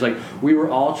ever. He's we were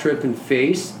all tripping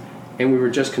face, and we were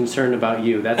just concerned about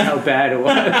you. That's how bad it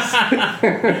was.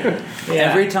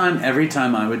 Yeah. Every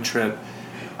time I would trip,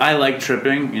 I like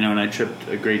tripping, and I tripped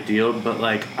a great deal, but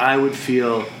I would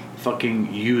feel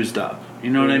fucking used up. You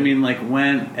know what I mean?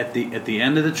 When at the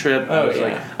end of the trip,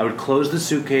 I would close the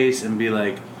suitcase and be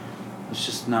let's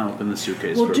just not open the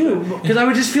suitcase. Well, dude, because I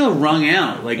would just feel wrung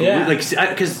out.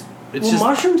 Because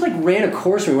mushrooms ran a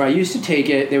course for me where I used to take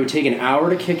it. They would take an hour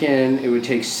to kick in. It would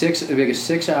take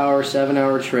 6-hour,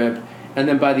 7-hour trip, and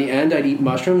then by the end, I'd eat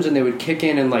mushrooms, and they would kick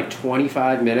in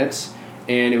 25 minutes.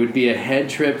 And it would be a head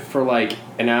trip for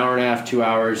an hour and a half, 2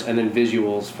 hours, and then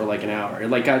visuals for an hour. It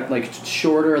got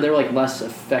shorter. They were less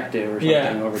effective or something.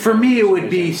 Yeah. Over for me, it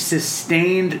would be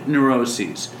sustained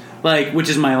neuroses, which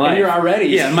is my life. And you're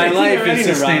already my life is neurotic.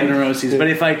 sustained neuroses. But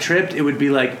if I tripped, it would be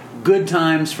good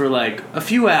times for a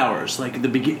few hours.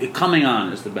 Coming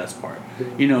on is the best part.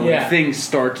 Things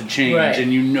start to change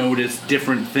and you notice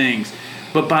different things.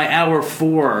 But by hour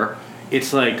 4,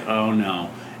 it's oh no.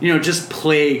 Just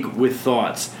plague with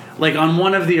thoughts. On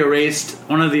one of the erased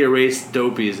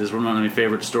dopies is one of my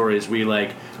favorite stories. We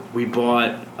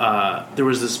bought. There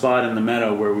was this spot in the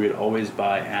meadow where we would always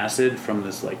buy acid from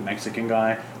this Mexican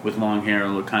guy with long hair,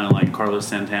 looked kind of like Carlos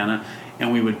Santana,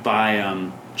 and we would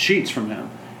buy sheets from him.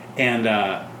 And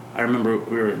I remember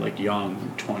we were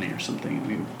young, 20 or something, and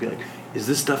we'd be "Is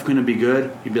this stuff going to be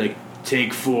good?" He'd be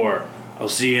 "Take 4. I'll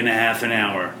see you in a half an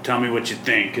hour. Tell me what you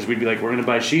think." Because we'd be we're going to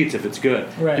buy sheets if it's good.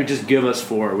 Right. He'd just give us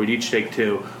 4. We'd each take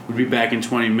 2. We'd be back in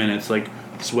 20 minutes,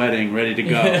 sweating, ready to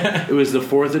go. It was the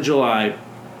 4th of July.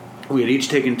 We had each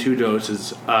taken 2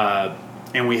 doses,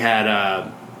 and we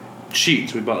had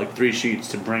sheets. We bought 3 sheets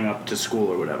to bring up to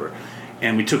school or whatever.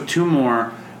 And we took 2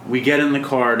 more. We get in the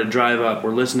car to drive up.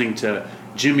 We're listening to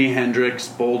Jimi Hendrix,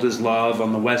 Bold as Love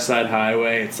on the West Side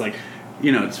Highway. It's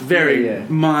it's very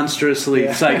monstrously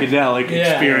psychedelic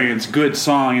experience, good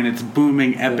song, and it's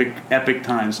booming epic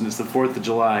times, and it's the 4th of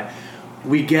July.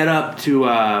 we get up to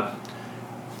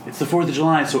it's the 4th of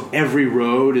July, so every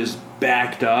road is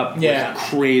backed up with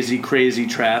crazy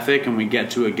traffic, and we get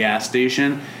to a gas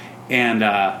station, and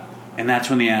that's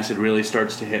when the acid really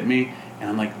starts to hit me. And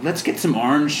I'm like, let's get some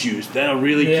orange juice. That'll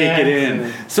really kick it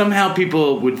in. Somehow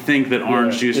people would think that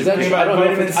orange juice is... I don't know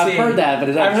if I've heard that, but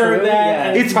is that true? I've heard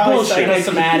that. Yeah. It's bullshit. It's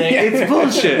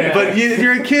bullshit. Yeah. But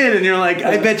you're a kid, and you're like,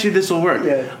 I bet you this will work.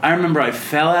 Yeah. I remember I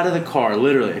fell out of the car,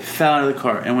 literally. I fell out of the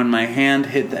car, and when my hand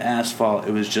hit the asphalt,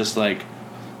 it was just like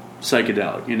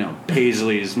psychedelic,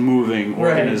 Paisley's moving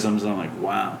organisms. And I'm like,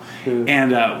 wow.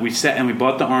 And we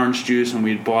bought the orange juice, and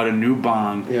we had bought a new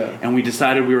bong, and we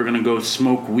decided we were going to go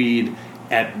smoke weed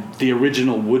at the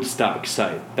original Woodstock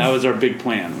site. That was our big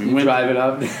plan. We went driving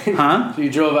up? Huh? So you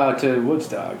drove out to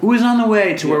Woodstock? It was on the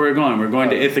way to where we were going. We were going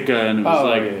to Ithaca, and it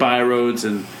was by roads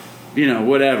and,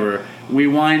 whatever. We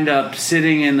wind up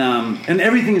sitting in, and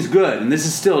everything's good. And this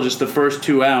is still just the first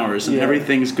 2 hours, and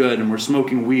everything's good. And we're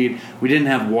smoking weed. We didn't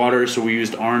have water, so we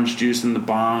used orange juice in the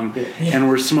bong. And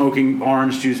we're smoking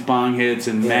orange juice bong hits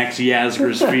and Max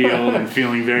Yazger's Field and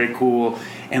feeling very cool.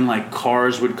 And,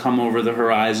 cars would come over the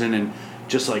horizon, and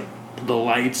just, the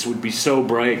lights would be so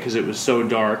bright because it was so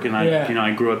dark. And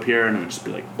I grew up here, and it would just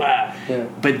be like, bah. Yeah.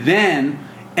 But then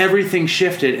everything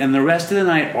shifted, and the rest of the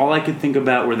night, all I could think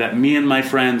about were that me and my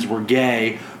friends were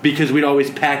gay because we'd always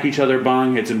pack each other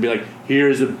bong hits and be like,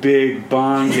 here's a big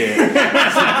bong hit.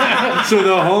 So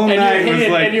the whole night was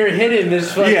like... And you're hitting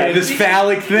this fucking... Yeah, this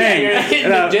phallic thing. Yeah, you're hitting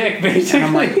the dick, basically. And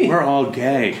I'm like, we're all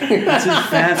gay. This is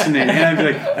fascinating. And I'd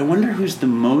be like, I wonder who's the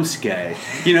most gay.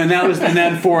 And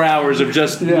then 4 hours of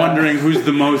just wondering who's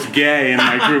the most gay in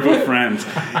my group of friends.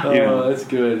 That's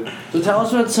good. So tell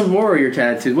us about some more of your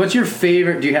tattoos. What's your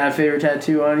favorite... Do you have a favorite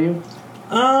tattoo on you?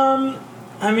 I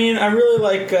really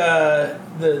like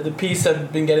the piece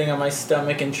I've been getting on my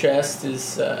stomach and chest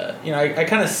is, I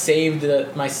kind of saved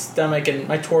my stomach and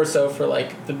my torso for,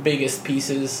 the biggest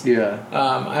pieces. Yeah.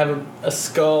 I have a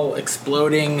skull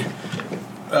exploding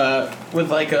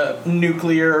with, a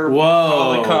nuclear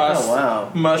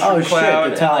Holocaust mushroom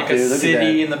cloud and, a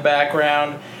city in the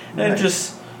background. And it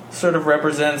just sort of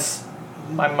represents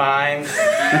my mind, how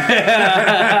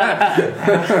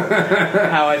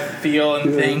I feel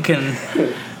and think, and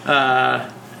I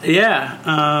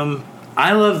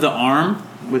love the arm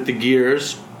with the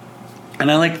gears,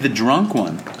 and I like the drunk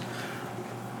one.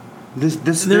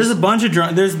 There's a bunch of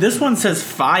drunk. This one says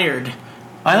fired.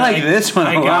 I like this one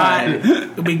a lot.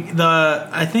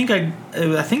 I think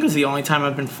it was the only time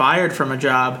I've been fired from a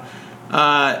job.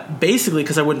 Basically,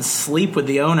 because I wouldn't sleep with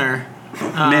the owner.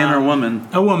 Man or woman?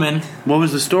 A woman. What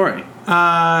was the story?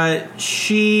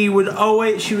 She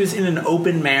was in an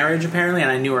open marriage apparently,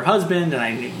 and I knew her husband and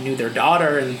I knew their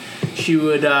daughter, and she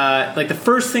would the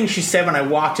first thing she said when I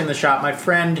walked in the shop, my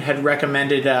friend had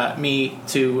recommended me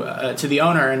to the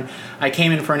owner, and I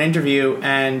came in for an interview,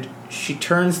 and she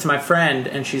turns to my friend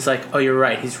and she's like, "Oh, you're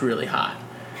right, he's really hot."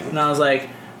 And I was like,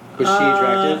 was she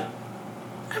attractive?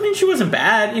 I mean, she wasn't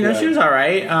bad, she was all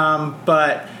right,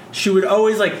 but she would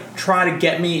always try to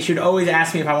get me. She would always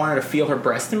ask me if I wanted to feel her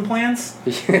breast implants.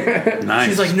 Nice.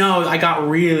 She's like, "No, I got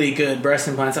really good breast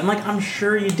implants." I'm like, "I'm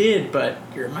sure you did, but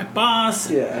you're my boss.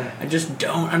 Yeah, I just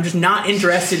don't. I'm just not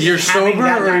interested." You're in having sober,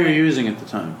 that or are you using at the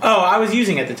time? Oh, I was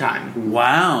using at the time.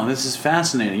 Wow, this is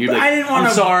fascinating. You're I didn't want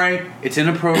to. I'm sorry, it's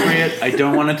inappropriate. I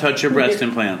don't want to touch your breast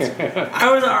implants.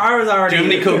 I was already. Do you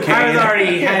have any cocaine? I was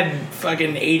already had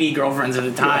fucking 80 girlfriends at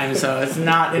the time, so it's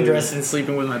not interested in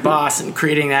sleeping with my boss and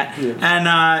creating that. Yeah. And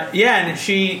and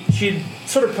she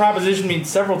sort of propositioned me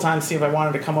several times to see if I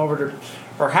wanted to come over to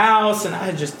her house, and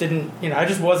I just didn't, I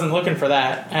just wasn't looking for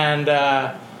that. And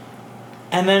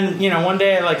then one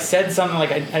day I said something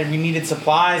we needed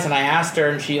supplies, and I asked her,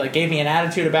 and she gave me an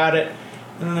attitude about it.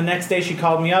 And then the next day she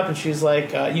called me up and she was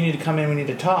like, "You need to come in, we need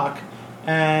to talk."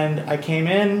 And I came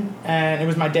in, and it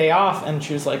was my day off, and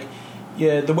she was like,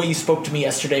 "Yeah, the way you spoke to me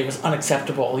yesterday was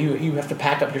unacceptable. You have to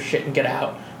pack up your shit and get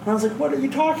out." And I was like, "What are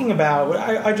you talking about?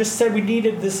 I just said we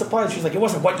needed this supply." She was like, "It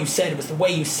wasn't what you said, it was the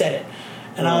way you said it."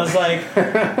 And I was like,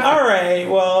 "All right,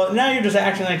 well, now you're just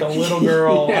acting like a little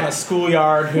girl on a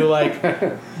schoolyard who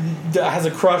has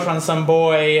a crush on some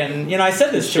boy." And I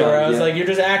said this to her. I was like, "You're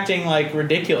just acting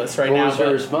ridiculous right now." What was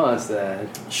her response to that?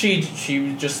 She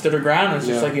just stood her ground and was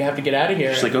just like, "You have to get out of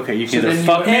here." She's like, "Okay, you can either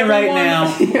fuck me right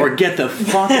now or get the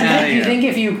fuck out of here." Do you think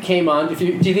if you came on, do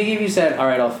you think if you said, "All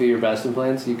right, I'll feel your breast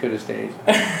implants," you could have stayed?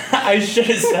 I should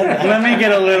have said that. Let me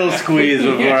get a little squeeze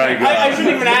before I go. I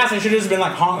shouldn't even ask. I should have just been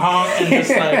like honk honk and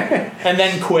just and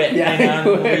then quit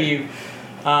and leave.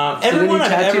 Everyone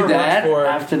I've ever worked for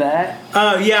after that.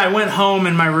 I went home,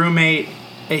 and my roommate,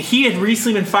 he had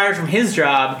recently been fired from his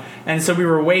job, and so we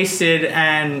were wasted,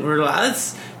 and we were like,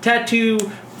 let's tattoo.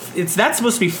 That's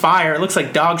supposed to be fire. It looks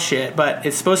like dog shit, but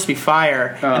it's supposed to be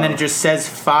fire, and then it just says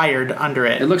fired under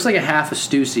it. It looks like a half a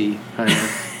Stussy, kind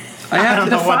of.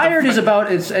 The fired is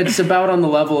about it's about on the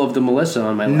level of the Melissa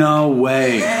on my left. No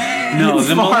way. No, it's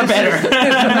the far Melissa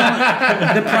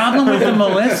better. The problem with the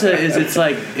Melissa is it's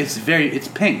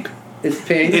pink. It's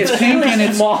pink. It's pink really and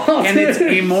it's small. and it's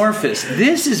amorphous.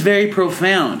 This is very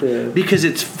profound because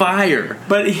it's fire.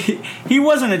 But he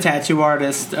wasn't a tattoo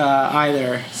artist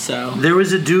either. So there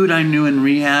was a dude I knew in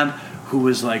rehab who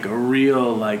was like a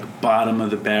real like bottom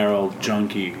of the barrel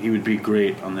junkie. He would be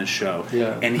great on this show.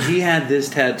 Yeah. And he had this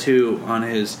tattoo on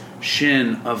his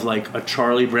shin of like a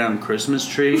Charlie Brown Christmas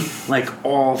tree, like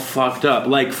all fucked up,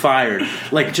 like fired,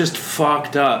 like just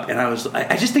fucked up. And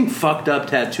I just think fucked up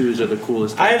tattoos are the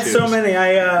coolest tattoos. I have so many.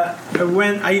 I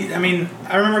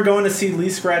remember going to see Lee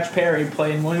Scratch Perry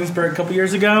play in Williamsburg a couple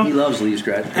years ago. He loves Lee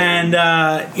Scratch Perry. And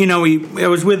I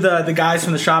was with the guys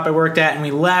from the shop I worked at, and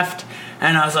we left.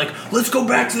 And I was like, let's go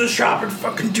back to the shop and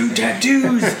fucking do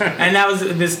tattoos. And that was,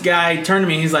 this guy turned to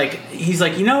me and he's like,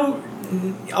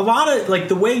 a lot of, like,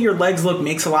 the way your legs look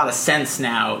makes a lot of sense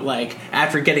now, like,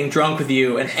 after getting drunk with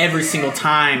you and every single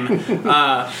time.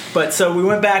 But so we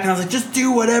went back and I was like, just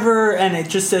do whatever. And it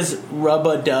just says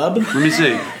rub-a-dub. Let me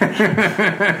see. Oh,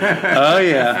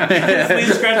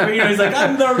 yeah. He's like,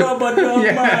 I'm the rub-a-dub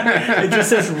man. It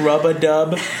just says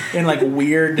rub-a-dub in, like,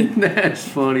 weird. That's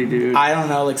funny, dude. I don't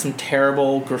know, like some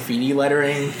terrible graffiti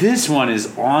lettering. This one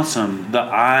is awesome. The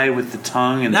eye with the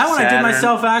tongue and that the one Saturn. I did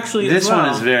myself actually. This as well.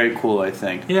 one is very cool, I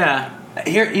think. Yeah.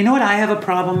 Here, you know what I have a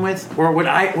problem with, or when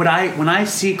I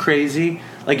see crazy,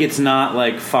 like it's not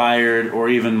like Fired or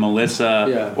even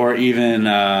Melissa or even.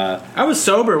 I was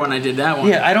sober when I did that one.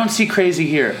 Yeah, I don't see crazy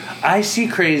here. I see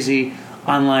crazy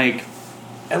on like.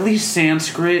 At least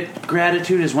Sanskrit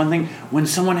gratitude is one thing. When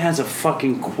someone has a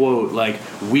fucking quote like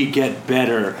 "We get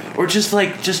better," or just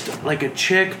like a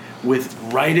chick with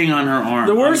writing on her arm.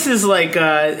 The worst is like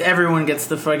everyone gets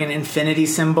the fucking infinity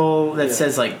symbol that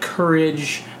says like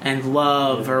courage and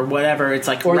love or whatever. It's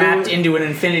like wrapped into an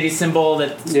infinity symbol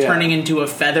that's turning into a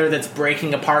feather that's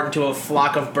breaking apart into a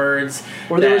flock of birds.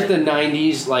 Or there was the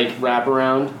 '90s like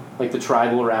wraparound. Like the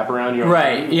tribal wraparound,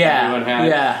 right? Yeah, everyone had.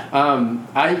 Yeah.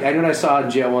 I know what I saw in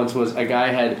jail once was a guy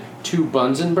had 2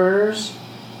 Bunsen burners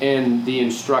and the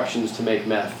instructions to make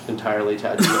meth entirely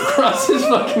tattooed across his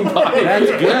fucking body. That's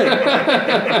good.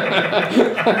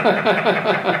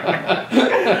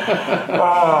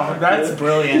 Oh, that's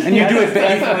brilliant. And you do it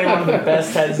definitely one of the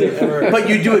best tattoos ever. But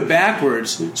you do it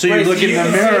backwards, so you look in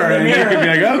the mirror and you can be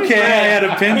like, okay, I had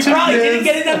a pinch of this. He probably didn't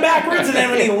get it done backwards, and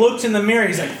then when he looked in the mirror,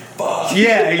 he's like, fuck.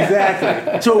 Yeah,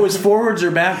 exactly. So it was forwards or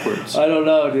backwards? I don't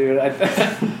know, dude.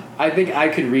 I think I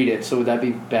could read it, so would that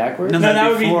be backwards? No, that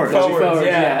would be forwards.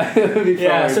 Yeah. It would be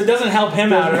forwards. So it doesn't help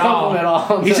him out at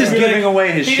all. He's just giving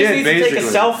away his shit, basically. He just needs to take a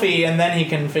selfie, and then he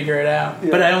can figure it out. Yeah.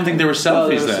 But I don't think there were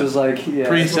selfies this then. was like,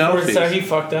 pre-selfies. So he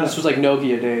fucked up. This was like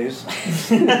Nokia days.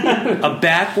 A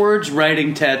backwards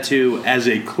writing tattoo as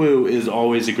a clue is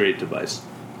always a great device.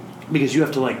 Because you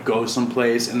have to like go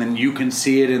someplace and then you can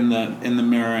see it in the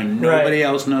mirror and nobody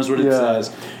else knows what it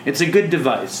says. It's a good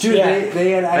device. Dude,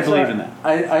 they had. I believe in that.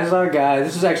 I saw a guy.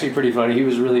 This was actually pretty funny. He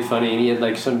was really funny, and he had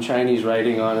like some Chinese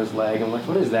writing on his leg. I'm like,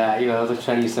 what is that? You know, it was like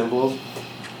Chinese symbols.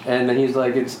 And then he's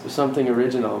like, it's something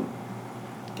original.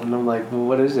 And I'm like, well,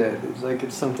 what is it? He's like,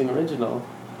 it's something original.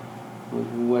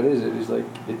 What is it? He's like,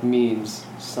 it means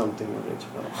something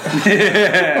original.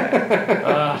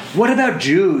 What about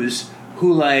Jews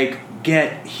who like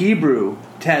get Hebrew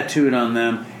tattooed on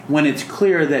them when it's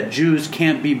clear that Jews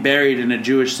can't be buried in a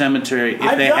Jewish cemetery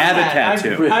if they have a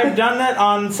tattoo? I've done that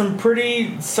on some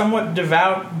pretty somewhat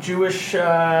devout Jewish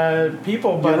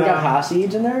people. But you ever got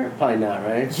Hasids in there? Probably not,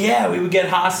 right? Yeah, we would get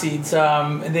Hasids.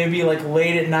 They'd be like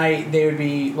late at night. They would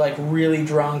be like really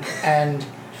drunk and.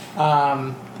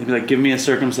 They'd be like, "Give me a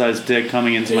circumcised dick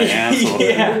coming into my asshole."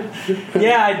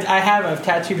 I've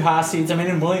tattooed Hasids. I mean,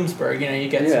 in Williamsburg, you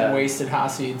get some wasted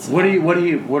Hasids. What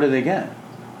do they get?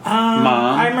 Mom?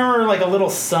 I remember like a little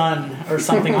sun or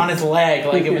something on his leg.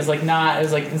 Like it was like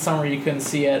in somewhere you couldn't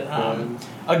see it.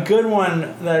 A good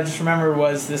one that I just remember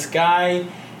was this guy,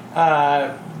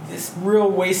 this real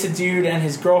wasted dude and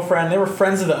his girlfriend. They were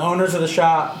friends of the owners of the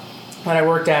shop that I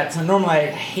worked at. So normally I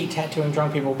hate tattooing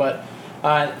drunk people, but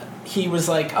he was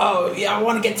like, "Oh yeah, I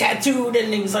want to get tattooed,"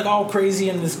 and he was like all crazy.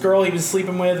 And this girl he was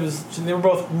sleeping with they were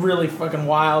both really fucking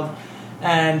wild.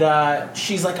 And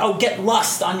she's like, "Oh, get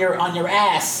lust on your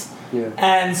ass." Yeah.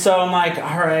 And so I'm like,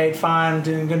 "All right, fine.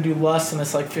 I'm gonna do lust on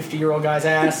this like 50-year-old guy's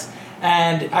ass."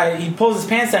 And he pulls his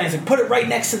pants down. He's like, "Put it right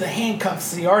next to the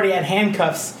handcuffs." He already had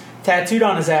handcuffs tattooed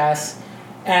on his ass.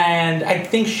 And I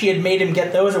think she had made him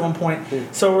get those at one point.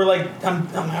 So we're like, I'm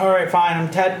all right, fine.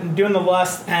 I'm doing the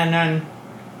lust, and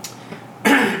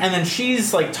then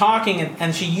she's like talking,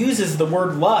 and she uses the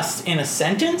word lust in a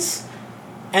sentence,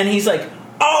 and he's like,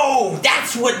 "Oh,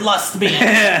 that's what lust means.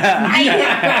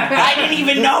 I didn't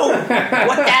even know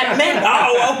what that meant.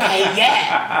 Oh, okay,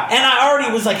 yeah." And I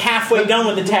already was like halfway done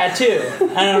with the tattoo,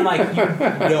 and I'm like, "You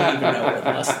don't even know what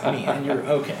lust means, and you're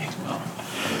okay." Well,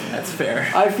 that's fair.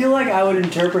 I feel like I would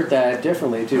interpret that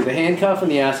differently too. The handcuff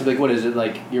and the ass, like, what is it?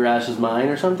 Like, your ass is mine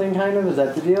or something, kind of? Is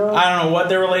that the deal? I don't know what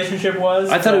their relationship was.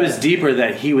 I thought it was deeper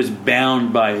that he was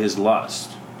bound by his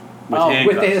lust.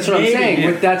 That's what I'm saying.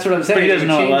 Yeah. That's what I'm saying. But he doesn't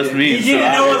know what lust means. He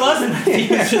didn't know what lust meant.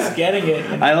 He was just getting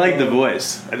it. I like the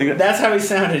voice. I think that's how he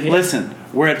sounded. Yeah. Listen,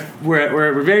 we're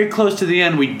very close to the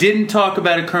end. We didn't talk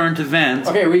about a current event.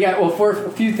 Okay, we got for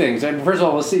a few things. First of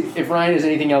all, we'll see if Ryan has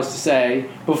anything else to say.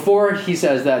 Before he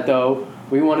says that, though,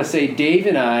 we want to say Dave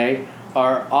and I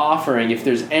are offering, if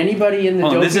there's anybody in the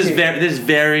Dopey... This is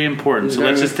very important. So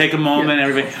let's just take a moment,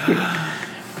 everybody.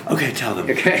 Okay, tell them.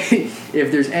 Okay,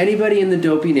 if there's anybody in the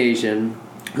Dopey Nation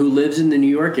who lives in the New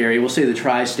York area, we'll say the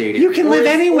tri-state area. You can live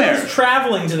anywhere. Or is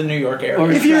traveling to the New York area.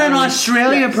 Or if you're in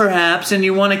Australia, perhaps, and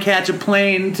you want to catch a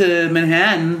plane to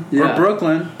Manhattan or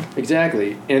Brooklyn.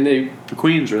 Exactly. And they...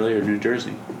 Queens, really, or New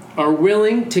Jersey. Are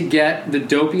willing to get the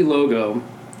Dopey logo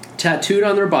tattooed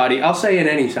on their body. I'll say in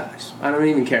any size. I don't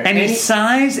even care. Any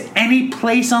size, any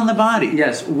place on the body.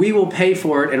 Yes, we will pay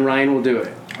for it, and Ryan will do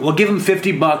it. We'll give them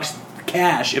 $50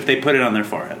 cash if they put it on their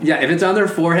forehead. Yeah, if it's on their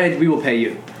forehead, we will pay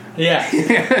you. Yeah.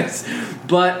 Yes.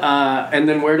 But, and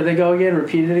then where do they go again?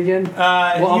 Repeat it again?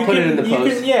 I'll put it in the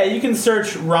post. You can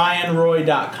search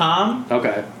ryanroy.com.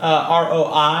 Okay.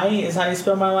 ROI is how you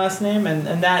spell my last name,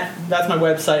 and that's my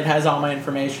website. It has all my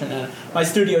information. My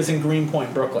studio's in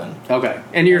Greenpoint, Brooklyn. Okay.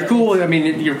 And you're cool. I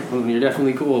mean, you're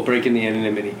definitely cool breaking the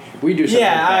anonymity. We do something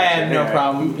like that. I have no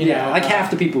problem. Like half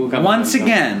the people who come. Once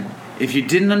again, if you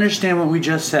didn't understand what we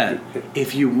just said,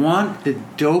 if you want the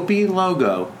Dopey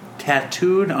logo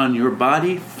tattooed on your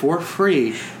body for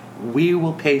free, we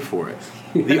will pay for it.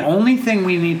 The only thing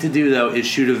we need to do, though, is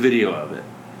shoot a video of it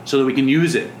so that we can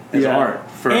use it as art.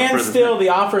 The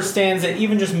offer stands that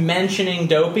even just mentioning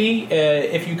Dopey,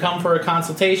 if you come for a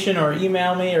consultation or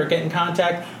email me or get in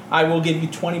contact, I will give you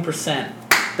 20%.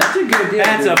 That's a good deal.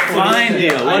 That's a fine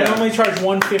deal. I normally charge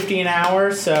 $150 an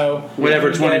hour, so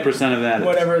whatever 20% of that is.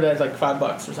 Whatever that's like $5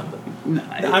 or something.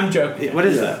 I'm joking. What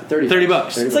is that?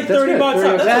 $30. It's like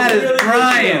 $30. That is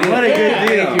Brian. What a good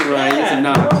deal. Thank you, Ryan. It's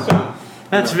enough.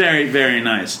 That's very, very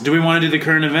nice. Do we want to do the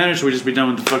current event, or should we just be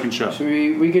done with the fucking show?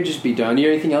 We could just be done. You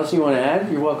have anything else you want to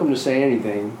add? You're welcome to say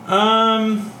anything.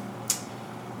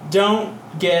 Don't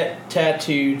get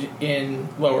tattooed in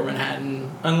Lower Manhattan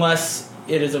unless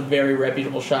it is a very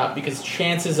reputable shop, because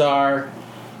chances are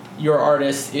your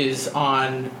artist is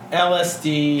on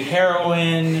LSD,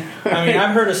 heroin. I mean,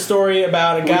 I've heard a story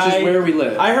about a guy... Which is where we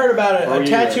live. I heard about a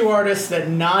tattoo artist that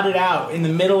nodded out in the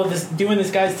middle of doing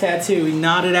this guy's tattoo. He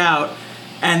nodded out,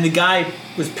 and the guy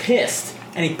was pissed.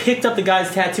 And he picked up the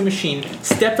guy's tattoo machine,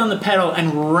 stepped on the pedal,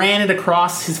 and ran it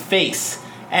across his face.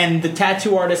 And the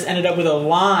tattoo artist ended up with a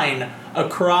line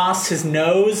across his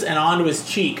nose and onto his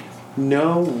cheek.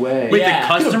 No way. Wait, the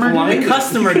customer did it? The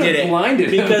customer did it. Blinded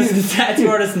because the tattoo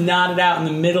artist nodded out in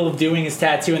the middle of doing his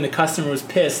tattoo, and the customer was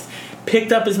pissed.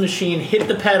 Picked up his machine, hit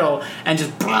the pedal, and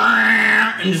just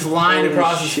lined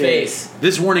across his face.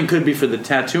 This warning could be for the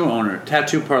tattoo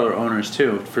parlor owners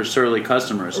too, for surly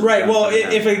customers. Right. Well,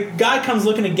 if a guy comes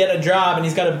looking to get a job and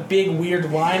he's got a big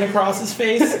weird line across his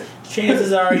face,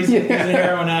 chances are he's a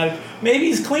heroin addict. Maybe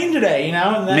he's clean today, you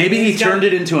know. Maybe he turned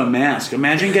it into a mask.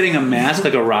 Imagine getting a mask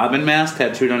like a Robin mask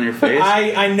tattooed on your face.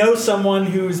 I know someone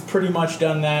who's pretty much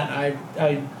done that.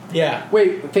 Yeah.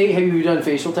 Wait, have you done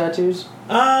facial tattoos?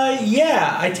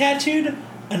 Yeah. I tattooed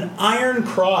an iron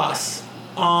cross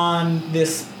on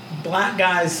this black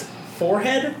guy's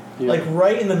forehead, like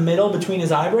right in the middle between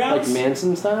his eyebrows. Like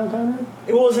Manson style, kind of?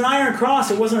 It was an iron cross.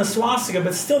 It wasn't a swastika,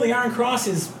 but still the iron cross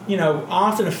is,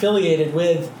 often affiliated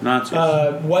with Nazis.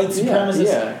 White supremacists.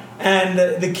 Yeah.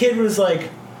 And the kid was like...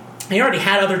 He already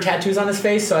had other tattoos on his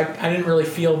face, so I didn't really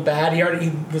feel bad.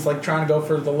 He was like trying to go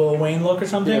for the Lil Wayne look or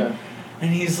something. Yeah. And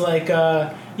he's like,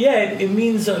 it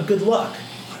means good luck.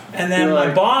 And then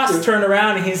my boss turned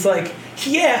around and he's like,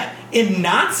 yeah, in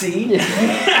Nazi.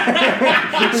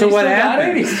 So what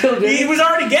happened? He was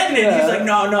already getting it. He's like,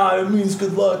 no, it means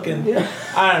good luck. And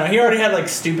I don't know. He already had like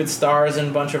stupid stars and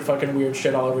a bunch of fucking weird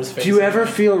shit all over his face. Do you ever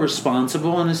feel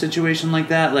responsible in a situation like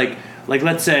that? Like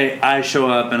let's say I show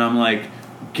up and I'm like,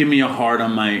 give me a heart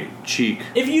on my cheek.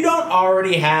 If you don't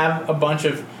already have a bunch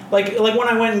of like when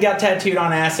I went and got tattooed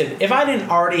on acid, if I didn't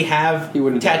already have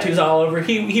tattoos all over,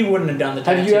 he wouldn't have done the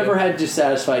tattoo. Have you ever had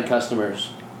dissatisfied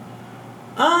customers?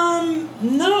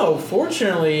 No,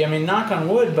 fortunately. I mean, knock on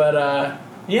wood, but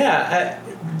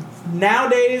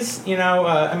nowadays,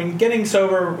 getting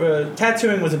sober,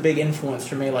 tattooing was a big influence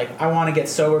for me. Like, I want to get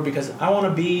sober because I want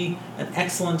to be an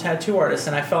excellent tattoo artist,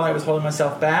 and I felt I was holding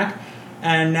myself back.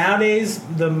 And nowadays,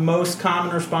 the most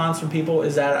common response from people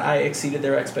is that I exceeded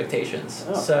their expectations.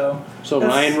 Oh. So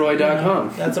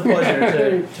RyanRoy.com. That's a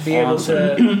pleasure to be able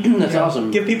to that's awesome.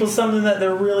 Give people something that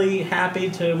they're really happy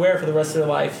to wear for the rest of their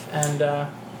life. And,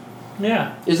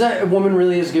 Is that woman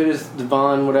really as good as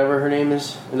Devon, whatever her name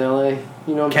is, in L.A.?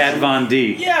 You know, Kat Von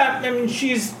D. Yeah, I mean, Is she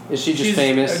just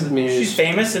famous? She's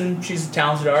famous, and she's a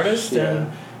talented artist,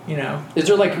 and, Is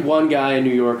there, like, one guy in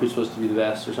New York who's supposed to be the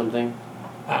best or something?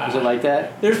 Is it like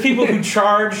that? There's people who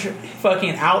charge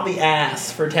fucking out the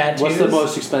ass for tattoos. What's the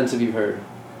most expensive you've heard?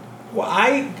 Well,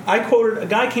 I quoted, a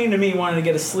guy came to me, wanted to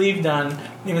get a sleeve done, and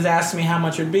he was asking me how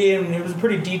much it would be, and it was a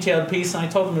pretty detailed piece, and I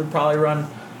told him it would probably run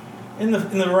in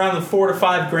the around the $4,000 to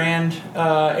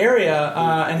 $5,000 area,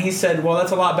 and he said, well,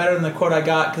 that's a lot better than the quote I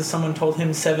got because someone told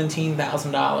him $17,000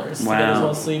 to get his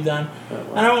whole sleeve done. Oh, wow.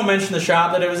 And I won't mention the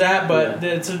shop that it was at, but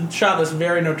it's a shop that's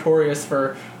very notorious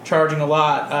for charging a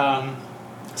lot.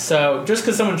 So just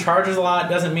because someone charges a lot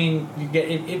doesn't mean you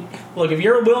get it. Look, if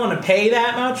you're willing to pay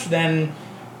that much, then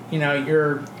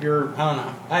you're I don't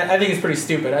know. I think it's pretty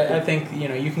stupid. I think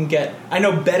you can get. I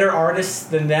know better artists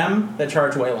than them that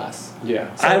charge way less.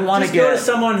 Yeah, so I want to go to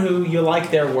someone who you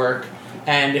like their work,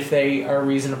 and if they are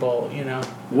reasonable,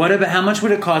 What about how much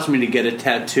would it cost me to get a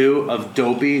tattoo of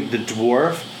Dopey the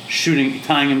dwarf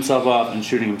tying himself off and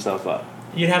shooting himself up?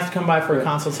 You'd have to come by for a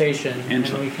consultation, and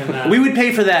we can. We would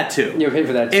pay for that too. You would pay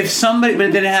for that too. If somebody,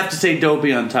 but then it have to say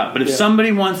Dopey on top. But if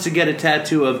somebody wants to get a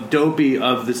tattoo of Dopey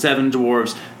of the Seven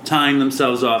Dwarves tying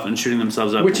themselves off and shooting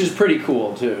themselves up, which is pretty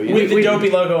cool too. With the Dopey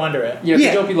logo under it. Yeah,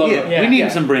 the Dopey logo. Yeah. We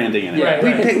need some branding in it. Right.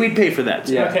 We'd pay for that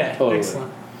too. Yeah. Okay, totally.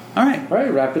 Excellent. All right,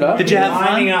 wrap it up. Did you have fun?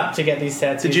 Lining up to get these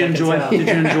tattoos. Did you enjoy being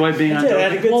on Dopey? I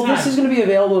had a good time. This is going to be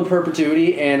available in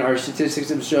perpetuity, and our statistics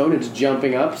have shown it's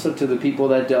jumping up. So to the people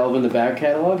that delve in the back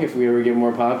catalog, if we ever get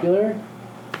more popular,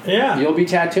 you'll be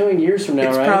tattooing years from now,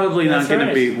 it's right? It's probably not going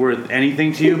to be worth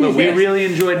anything to you, but we really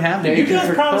enjoyed having you. You guys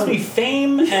promised me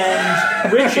fame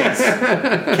and riches.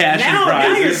 Cash and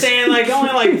prizes. Now you're saying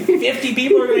only 50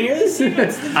 people are going to hear this?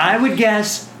 I would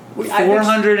guess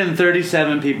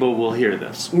 437 people will hear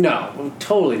this. No,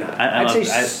 totally not. I'd say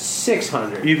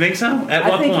 600. You think so? At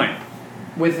what point?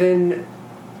 Within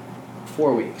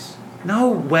 4 weeks.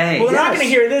 No way. Well, they're not going to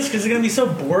hear this because they're going to be so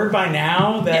bored by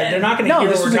now that they're not going to hear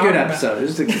what we're talking about. This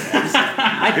was a good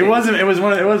episode. It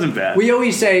wasn't bad. We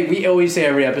always say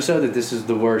every episode that this is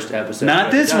the worst episode.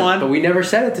 Not this one, but we never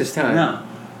said it this time. No.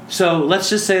 So let's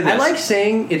just say this. I like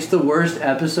saying it's the worst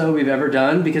episode we've ever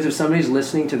done because if somebody's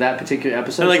listening to that particular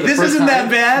episode, they're like, "This isn't that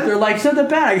bad." They're like, "It's not that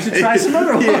bad. I should try some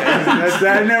other one."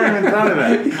 I never even thought of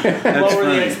that. Lower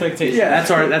the expectations. Yeah,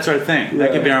 that's our thing.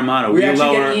 That could be our motto. We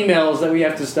actually get emails that we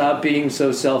have to stop being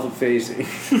so self-effacing.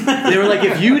 They were like,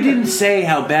 "If you didn't say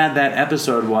how bad that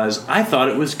episode was, I thought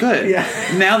it was good. Yeah.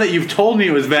 Now that you've told me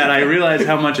it was bad, I realize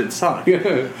how much it sucked."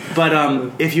 But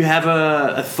if you have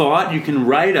a thought, you can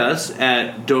write us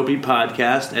at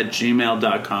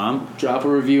dopeypodcast@gmail.com. Drop a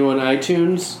review on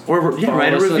iTunes. Or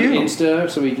write a review on Insta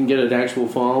so we can get an actual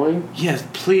following. Yes,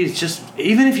 please. Just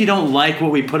even if you don't like what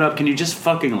we put up, can you just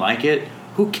fucking like it?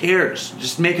 Who cares?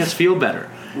 Just make us feel better.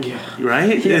 Yeah.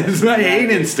 Right? Yes. I hate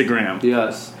Instagram.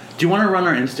 Yes. Do you want to run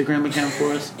our Instagram account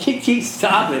for us?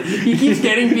 Stop it. He keeps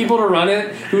getting people to run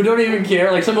it who don't even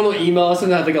care. Like, someone will email us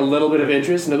and have a little bit of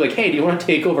interest, and they're like, "Hey, do you want to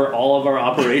take over all of our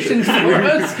operations for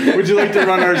us? Would you like to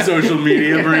run our social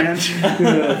media branch?"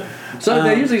 So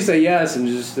they usually say yes and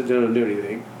just don't do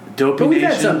anything. Dopey but we've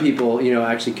Nation. had some people,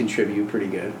 actually contribute pretty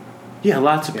good. Yeah,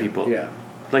 lots of people. Yeah.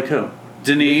 Like who?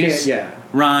 Denise? Yeah.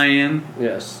 Ryan?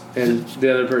 Yes. And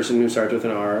the other person who starts with an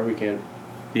R, we can't.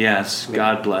 Yes,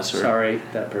 God bless her. Sorry,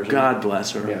 that person. God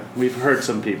bless her. Yeah. We've hurt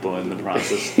some people in the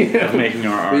process of making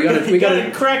our art. We got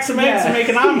to crack some eggs and make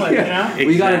an omelet, Exactly.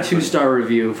 We got a 2-star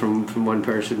review from one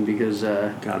person because...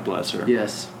 God bless her.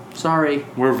 Yes. Sorry.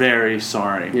 We're very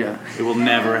sorry. Yeah. It will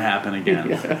never happen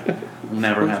again. It will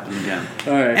never happen again.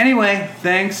 All right. Anyway,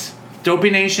 thanks. Dopey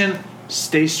Nation,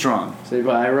 stay strong. Say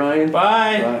bye, Ryan.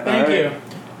 Bye. Thank you.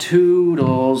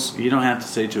 Toodles. You don't have to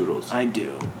say toodles. I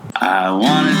do. I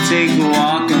want to take a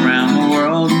walk around the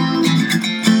world.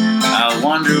 I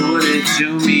wonder would it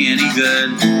do me any good.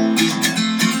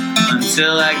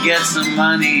 Until I get some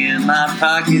money in my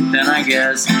pocket, then I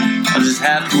guess I'll just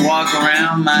have to walk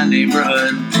around my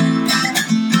neighborhood.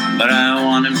 but I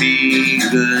wanna be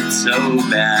good so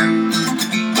bad.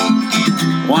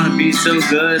 Wanna be so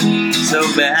good, so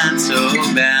bad, so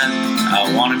bad.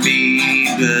 I wanna be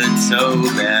good so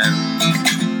bad.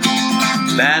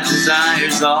 Bad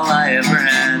desire's all I ever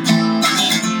had,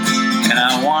 and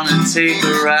I wanna take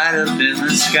a ride up in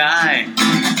the sky.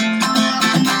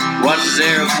 Watch this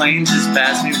aeroplane just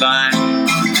pass me by,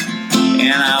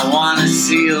 and I wanna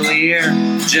see a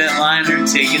Lear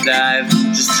jetliner take a dive,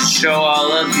 just to show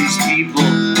all of these people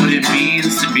what it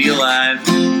means to be alive.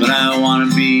 But I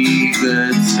wanna be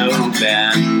good so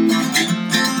bad.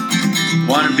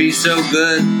 Wanna be so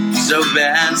good, so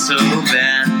bad, so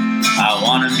bad. I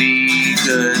wanna be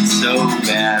good so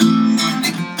bad.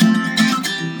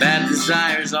 Bad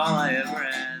desire's all I ever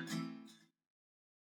had.